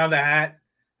pass around the hat.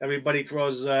 Everybody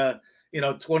throws,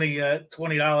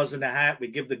 $20 in the hat. We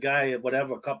give the guy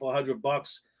whatever, a couple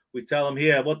 $100. We tell him,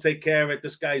 here, we'll take care of it.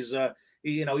 This guy's,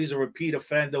 he's a repeat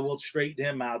offender. We'll straighten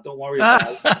him out. Don't worry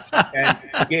about it. And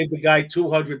we gave the guy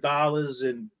 $200,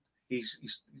 and the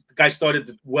guy started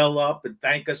to well up and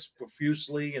thank us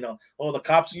profusely. The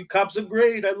cops, you cops are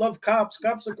great. I love cops.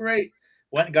 Cops are great.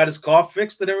 Went and got his car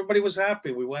fixed, and everybody was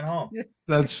happy. We went home.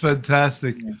 That's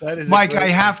fantastic. Mike, I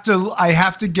have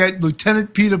to get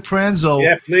Lieutenant Peter Pranzo.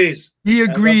 Yeah, please. He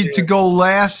agreed to go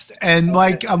last, and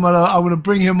Mike, I'm gonna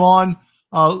bring him on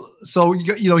So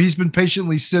he's been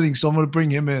patiently sitting, so I'm going to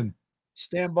bring him in.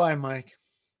 Stand by, Mike.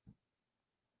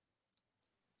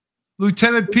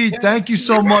 Lieutenant Pete, thank you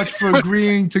so much for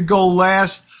agreeing to go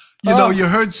last. You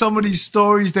heard some of these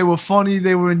stories. They were funny.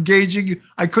 They were engaging.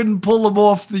 I couldn't pull them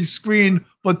off the screen,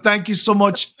 but thank you so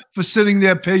much for sitting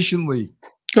there patiently.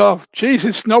 Oh,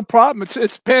 Jesus, no problem.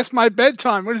 It's past my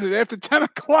bedtime. What is it, after 10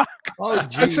 o'clock? Oh,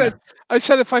 geez. I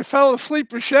said, if I fell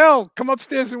asleep, Rochelle, come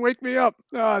upstairs and wake me up.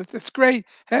 That's great.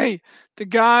 Hey, the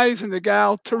guys and the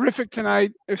gal, terrific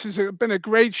tonight. This has been a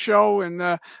great show. And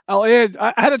I'll add,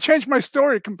 I had to change my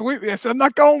story completely. I said, I'm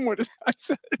not going with it. I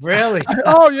said, really?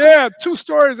 Oh, yeah. 2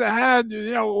 stories I had,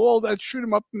 all that shoot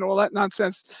 'em up and all that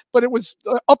nonsense. But it was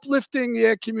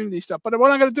uplifting, community stuff. But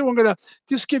what I'm going to do, I'm going to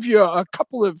just give you a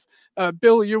couple of,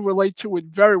 Bill, you relate to it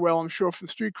very well, I'm sure, from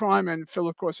street crime, and Phil,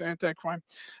 of course, anti-crime.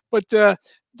 But the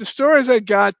stories I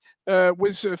got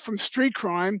was from street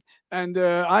crime. And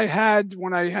I had,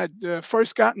 when I had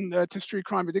first gotten to street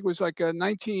crime, I think it was like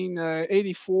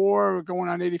 1984 going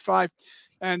on 85.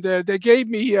 And they gave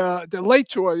me the late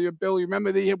tour, Bill. You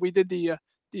remember we did the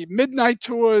midnight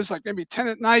tours, like maybe 10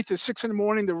 at night to 6 in the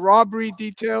morning, the robbery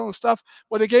detail and stuff.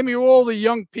 Well, they gave me all the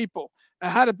young people. I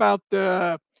had about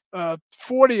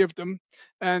 40 of them.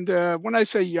 And when I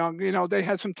say young, they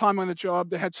had some time on the job.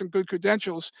 They had some good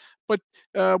credentials. But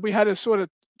we had to sort of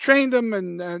train them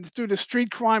and do the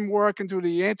street crime work and do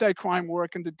the anti-crime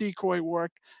work and the decoy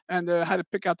work and how to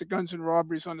pick out the guns and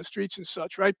robberies on the streets and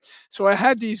such, right? So I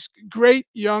had these great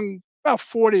young, about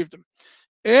 40 of them.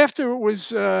 After it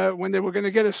was when they were going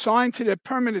to get assigned to their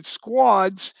permanent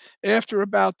squads, after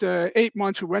about 8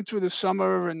 months, we went through the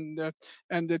summer and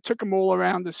took them all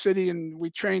around the city and we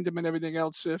trained them and everything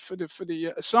else for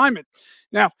the assignment.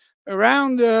 Now,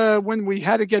 around when we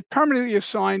had to get permanently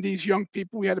assigned these young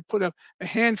people, we had to put a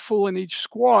handful in each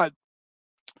squad.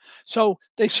 So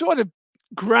they sort of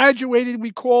graduated, we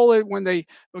call it, when they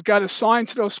got assigned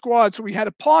to those squads. So we had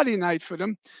a party night for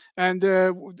them, and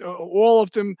all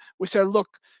of them, we said, look,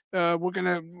 we're going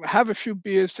to have a few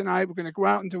beers tonight. We're going to go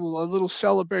out and do a little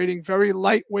celebrating, very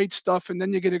lightweight stuff, and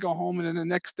then you're going to go home, and then the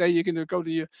next day you're going to go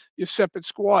to your separate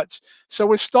squads.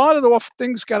 So it started off,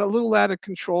 things got a little out of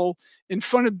control. In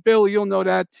front of Bill, you'll know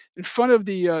that, in front of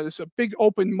there's a big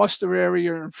open muster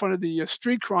area in front of the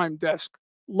street crime desk,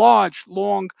 large,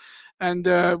 long. And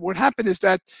what happened is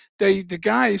that the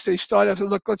guys, they started to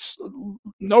look,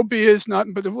 no beers,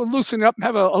 nothing, but we'll loosen up and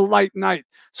have a light night.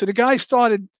 So the guys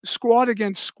started squad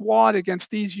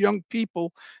against these young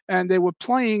people, and they were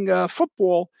playing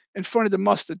football in front of the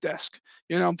muster desk,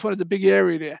 in front of the big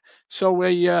area there. So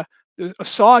a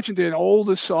sergeant there, an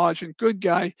older sergeant, good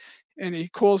guy, and he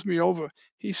calls me over.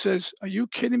 He says, "Are you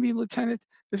kidding me, Lieutenant?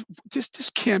 This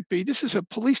can't be. This is a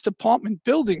police department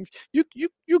building.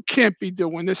 You can't be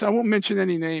doing this." I won't mention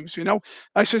any names,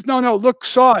 I says, no, look,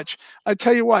 Sarge, I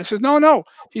tell you what. I says, no.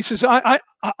 He says, I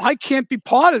can't be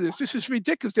part of this. This is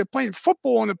ridiculous. They're playing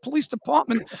football in the police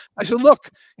department. I said, look,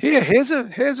 here's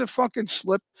a fucking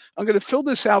slip. I'm going to fill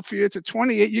this out for you. It's a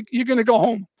 28. You're going to go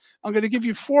home. I'm going to give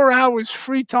you 4 hours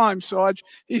free time, Sarge.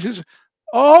 He says,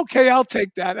 oh, okay, I'll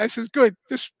take that. I says, good.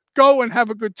 Just go and have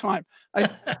a good time.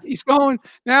 He's going,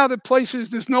 now the place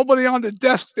there's nobody on the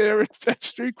desk there. It's that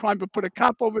street crime, but put a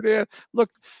cop over there. Look,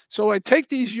 so I take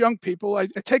these young people, I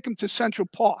take them to Central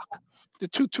Park, the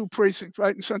 2-2 precinct,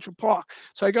 right in Central Park.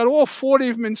 So I got all 40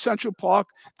 of them in Central Park.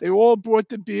 They all brought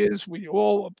the beers.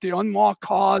 The unmarked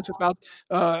cars,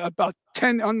 about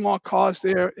 10 unmarked cars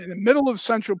there in the middle of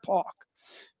Central Park.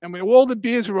 And when all the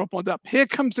beers are opened up, here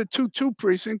comes the 2-2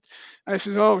 precinct. And I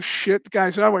says, oh, shit,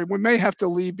 guys, all right, we may have to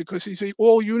leave because these are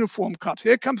all uniform cops.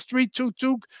 Here comes 3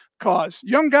 2-2 cars,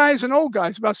 young guys and old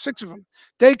guys, about 6 of them.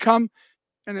 They come,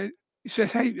 and he said,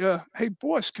 hey,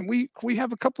 boss, can we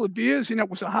have a couple of beers? It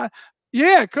was a hot.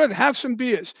 Yeah, good, have some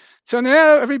beers. So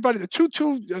now everybody, the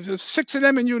 2-2, there's 6 of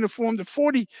them in uniform, the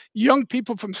 40 young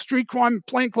people from street crime,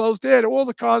 plainclothes there, all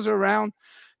the cars are around.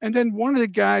 And then one of the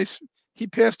guys, he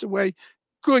passed away.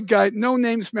 Good guy, no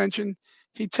names mentioned.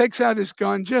 He takes out his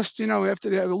gun, just, after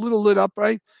they have a little lit up,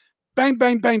 right? Bang,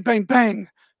 bang, bang, bang, bang.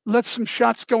 Let some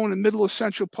shots go in the middle of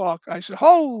Central Park. I said,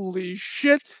 holy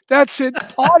shit, that's it.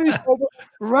 Party's over.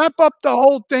 Wrap up the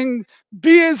whole thing.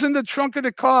 Beers in the trunk of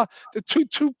the car. The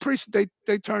 2-2 precinct,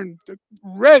 they turned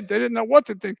red. They didn't know what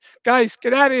to think. Guys,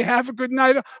 get out of here. Have a good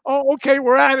night. Oh, okay,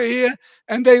 we're out of here.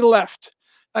 And they left.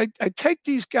 I take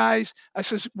these guys. I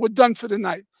says, we're done for the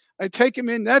night. I take him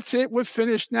in. That's it. We're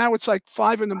finished. Now it's like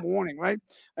 5 in the morning, right?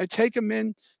 I take him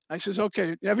in. I says,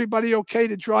 okay, everybody okay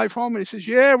to drive home? And he says,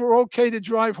 yeah, we're okay to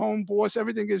drive home, boss.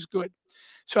 Everything is good.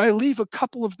 So I leave a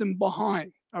couple of them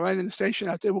behind. all right, in the station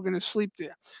out there. We're going to sleep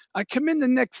there. I come in the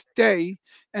next day,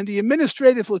 and the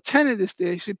administrative lieutenant is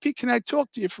there. He said, Pete, can I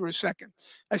talk to you for a second?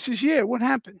 I says, yeah, what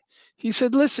happened? He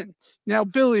said, listen, now,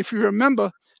 Billy, if you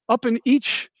remember, up in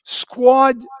each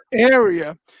squad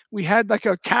area, we had like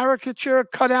a caricature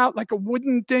cut out, like a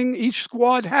wooden thing. Each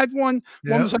squad had one.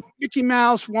 Yeah. One was like Mickey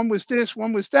Mouse, one was this,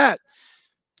 one was that.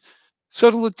 So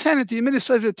the lieutenant, the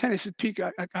administrative lieutenant, said, Pete,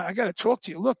 I got to talk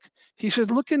to you. Look, he said,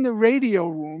 look in the radio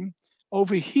room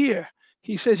over here.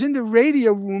 He says, in the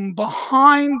radio room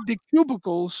behind the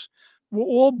cubicles were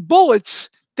all bullets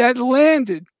that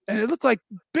landed. And it looked like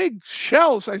big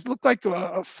shells. It looked like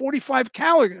a 45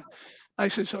 caliber. I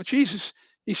said, oh, Jesus.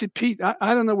 He said, Pete,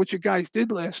 I don't know what you guys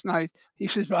did last night. He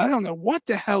says, but I don't know what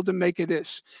the hell to make of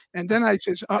this. And then I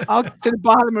says, I'll to the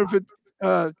bottom of it.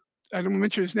 I don't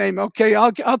mention his name. Okay,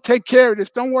 I'll take care of this.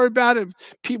 Don't worry about it.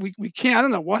 Pete, we can't. I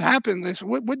don't know what happened. They said,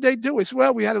 what'd they do? I said,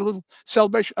 well, we had a little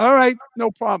celebration. All right, no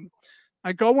problem.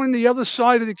 I go on the other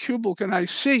side of the cubicle and I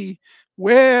see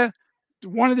where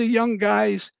one of the young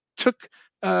guys took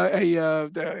a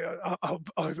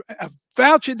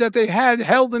voucher that they had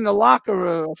held in the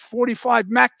locker, a 45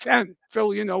 MAC-10.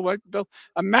 Phil, you know what, Bill?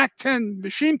 A MAC-10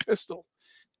 machine pistol.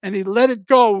 And he let it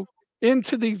go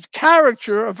into the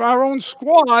caricature of our own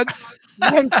squad,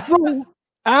 went through,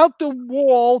 out the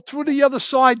wall, through the other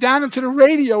side, down into the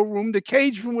radio room, the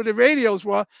cage room where the radios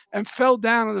were, and fell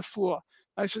down on the floor.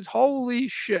 I said, holy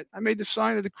shit. I made the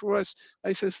sign of the cross.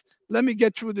 I says, let me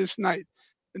get through this night.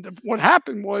 And what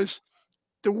happened was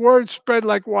the word spread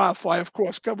like wildfire. Of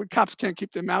course, cops can't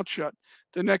keep their mouth shut.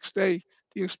 The next day,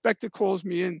 the inspector calls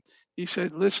me in. He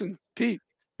said, listen, Pete,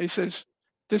 he says,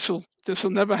 this'll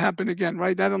never happen again,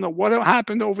 right? I don't know what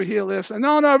happened over here last night.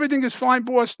 No, everything is fine,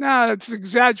 boss. Nah, it's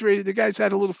exaggerated. The guys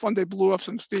had a little fun. They blew off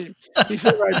some steam. He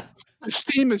said, right, the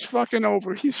steam is fucking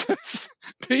over. He says,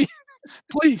 Pete,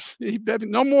 please,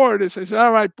 no more of this. I said,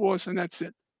 all right, boss, and that's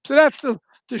it. So that's the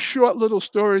short little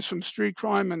stories from street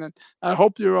crime, and I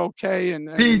hope you're okay.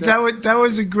 And Pete, that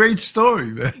was a great story,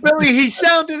 man. Billy, he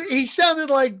sounded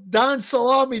like Don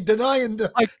Salami denying the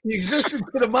existence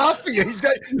of the mafia. He's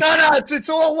got no, it's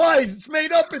all lies. It's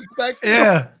made up, Inspector.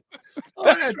 Yeah. Oh,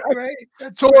 that's great.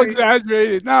 That's all great.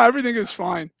 Exaggerated. No, everything is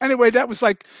fine. Anyway, that was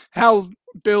like how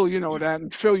Bill, you know that,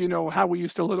 and Phil, you know how we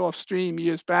used to let off steam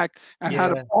years back, and how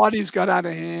the parties got out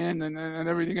of hand and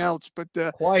everything else. But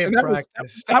quiet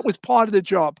practice. That was part of the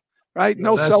job, right?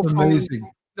 No cell phones, amazing.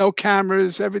 No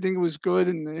cameras. Everything was good,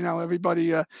 and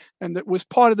everybody, and it was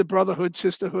part of the brotherhood,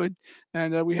 sisterhood,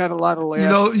 and we had a lot of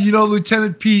laughs. You know,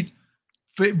 Lieutenant Pete,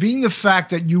 being the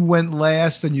fact that you went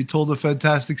last and you told a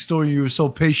fantastic story, you were so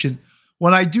patient.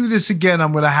 When I do this again,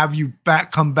 I'm going to have you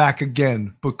come back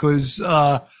again, because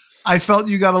I felt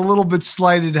you got a little bit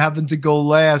slighted having to go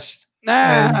last.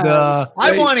 And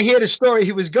I want to hear the story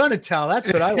he was going to tell.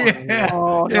 That's what I want to hear.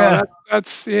 Oh, no,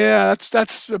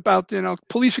 that's about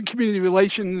police and community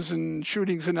relations and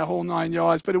shootings in the whole 9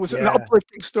 yards. But it was an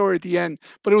uplifting story at the end.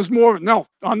 But it was more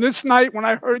on this night when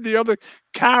I heard the other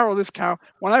Carol,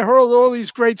 when I heard all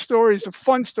these great stories, the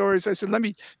fun stories, I said, let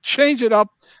me change it up.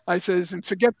 I says, and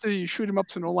forget the shoot 'em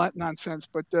ups and all that nonsense.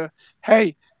 But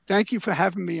hey. Thank you for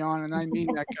having me on, and I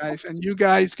mean that, guys. And you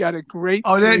guys got a great.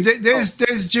 Oh,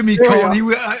 there's Jimmy Cohn.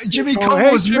 Jimmy Cohn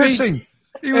was missing.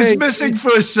 He was missing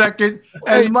for a second,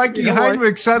 and Mikey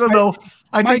Heinrichs. I don't know.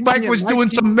 I think Mike was doing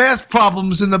some math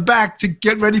problems in the back to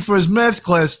get ready for his math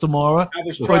class tomorrow.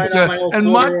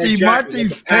 And Monty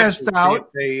passed out.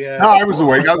 No, I was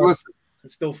awake. I was listening.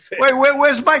 Still fit. Wait,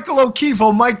 where's Michael O'Keefe?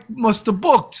 Oh, Mike must have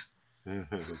booked. I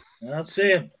don't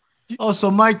see him. Oh,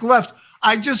 so Mike left.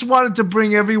 I just wanted to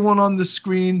bring everyone on the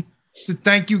screen to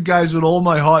thank you guys with all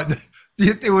my heart.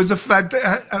 It was a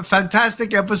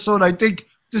fantastic episode. I think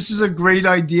this is a great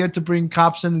idea to bring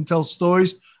cops in and tell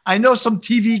stories. I know some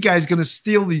TV guy's going to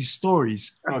steal these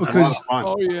stories because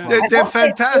they're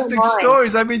fantastic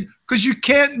stories. I mean, because you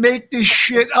can't make this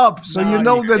shit up. So you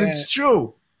know that it's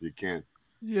true. You can't.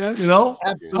 Yes.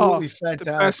 Absolutely fantastic.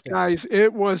 The best, guys.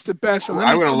 It was the best.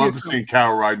 I would have loved to see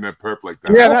Carol riding that perp like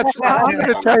that. Yeah, I'm going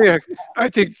to tell you. I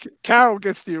think Carol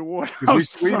gets the award.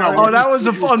 That was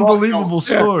an unbelievable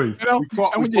story. We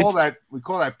call that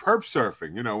perp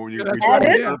surfing. When you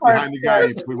surf behind the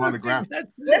guy, we want to grab.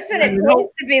 Listen, it needs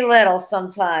to be little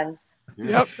sometimes.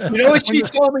 Yep. You know what she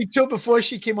told me too before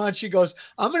she came on? She goes,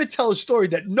 I'm going to tell a story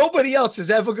that nobody else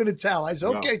is ever going to tell. I said,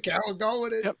 okay, Carol, go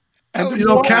with it. Yep. And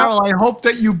Carol, I hope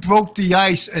that you broke the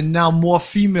ice and now more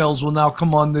females will now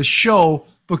come on this show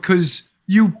because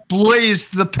you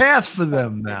blazed the path for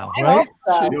them now, right?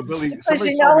 Because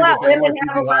you know what? Women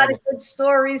have a lot of good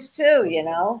stories too,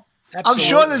 I'm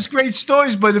sure there's great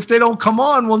stories, but if they don't come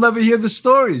on, we'll never hear the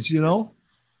stories,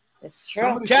 It's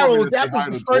true. Carol, that was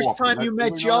the first time you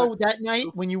met Joe that night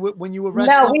when you were wrestling?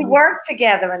 No, we worked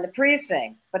together in the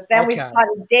precinct, but then we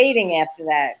started dating after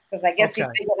that because I guess he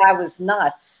figured I was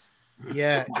nuts.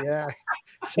 Yeah.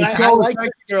 I like you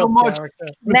so much.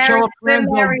 Been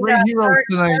married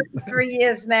 3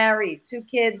 years married, 2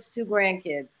 kids, 2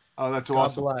 grandkids. Oh, that's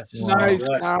awesome. Wow. Nice.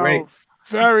 Wow.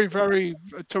 Very, very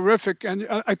terrific. And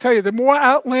I tell you, the more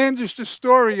outlandish the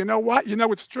story, you know what? You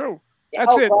know it's true.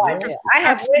 That's it. God, yeah. I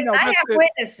have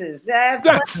witnesses. I'm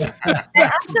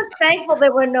just thankful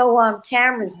there were no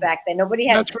cameras back then. Nobody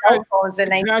had cell phones in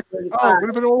 1935. Oh, it would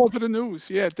have been all over the news.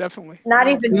 Yeah, definitely. Not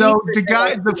even.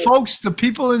 The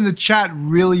people in the chat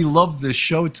really love this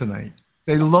show tonight.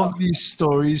 They love these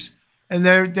stories, and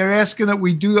they're asking that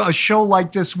we do a show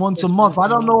like this once a month. I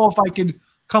don't know if I can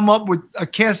come up with a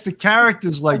cast of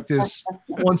characters like this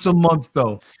once a month,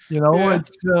 though. You know,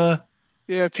 it's.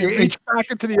 Yeah, if you reach back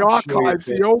into the archives,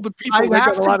 the older people, I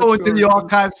have to go into the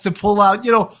archives to pull out,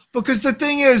 because the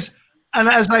thing is, and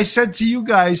as I said to you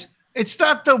guys, it's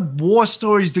not the war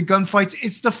stories, the gunfights,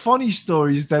 it's the funny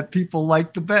stories that people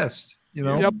like the best,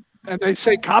 Yep, and they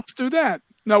say cops do that.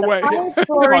 No way. Well,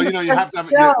 you have to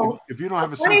have if you don't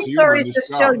have a sense of humor. Funny stories just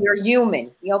show you're human.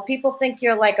 People think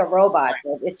you're like a robot,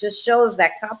 but it just shows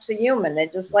that cops are human. They're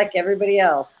just like everybody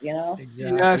else, Exactly.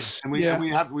 Yes, and we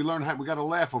learn how we got to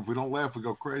laugh. If we don't laugh, we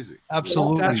go crazy.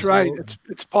 Absolutely, that's right.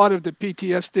 It's part of the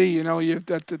PTSD.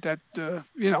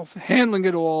 You handling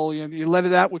it all. You let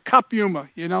it out with cop humor.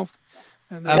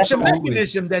 And that's a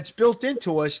mechanism that's built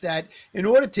into us that in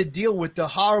order to deal with the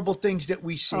horrible things that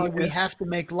we see, we have to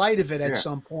make light of it at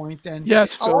some point. And a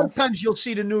lot of times you'll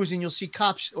see the news and you'll see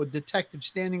cops or detectives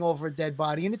standing over a dead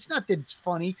body. And it's not that it's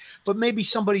funny, but maybe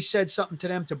somebody said something to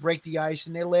them to break the ice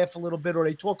and they laugh a little bit or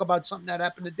they talk about something that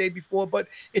happened the day before. But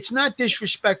it's not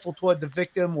disrespectful toward the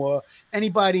victim or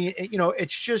anybody.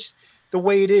 It's just the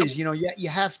way it is. You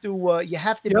have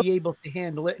to be able to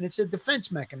handle it. And it's a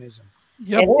defense mechanism.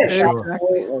 Yep. It is.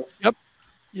 Sure.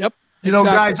 Yep.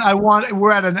 Guys,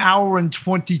 we're at an hour and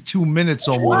 22 minutes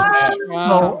almost.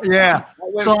 Wow. So, yeah.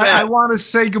 So I want to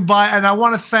say goodbye, and I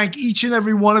want to thank each and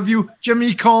every one of you.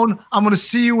 Jimmy Cone, I'm going to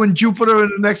see you in Jupiter in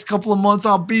the next couple of months.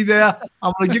 I'll be there.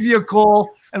 I'm going to give you a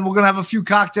call, and we're going to have a few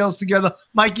cocktails together.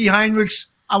 Mikey Heinrichs,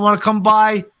 I want to come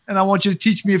by, and I want you to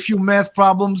teach me a few math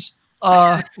problems.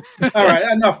 All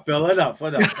right, enough, Bill. Enough.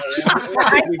 I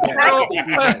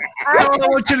don't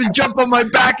want you to jump on my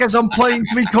back as I'm playing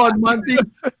 3-card Monty.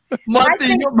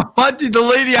 Monty,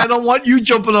 the lady. I don't want you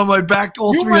jumping on my back.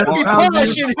 All 300 pounds. I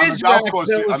think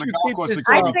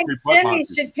Jimmy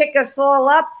should pick us all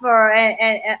up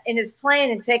in his plane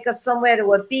and take us somewhere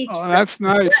to a beach. Oh, that's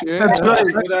nice. Yeah, that's right.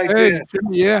 Good idea.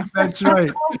 Yeah, that's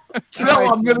right.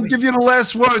 Phil, I'm going to give you the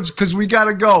last words because we got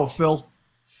to go, Phil.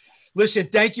 Listen,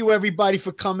 thank you everybody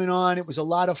for coming on. It was a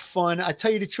lot of fun. I tell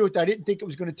you the truth, I didn't think it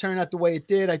was going to turn out the way it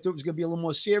did. I thought it was going to be a little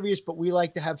more serious, but we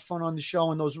like to have fun on the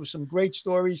show, and those were some great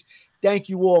stories. Thank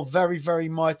you all very, very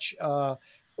much.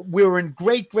 We were in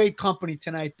great company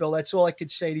tonight, Bill. That's all I could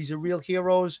say. These are real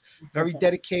heroes, very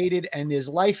dedicated, and there's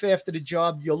life after the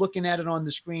job. You're looking at it on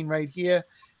the screen right here.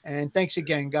 And thanks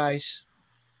again, guys.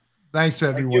 Thanks,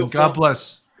 everyone. God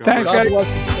bless. Thanks, guys.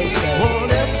 One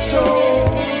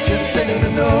episode, just ain't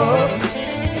enough.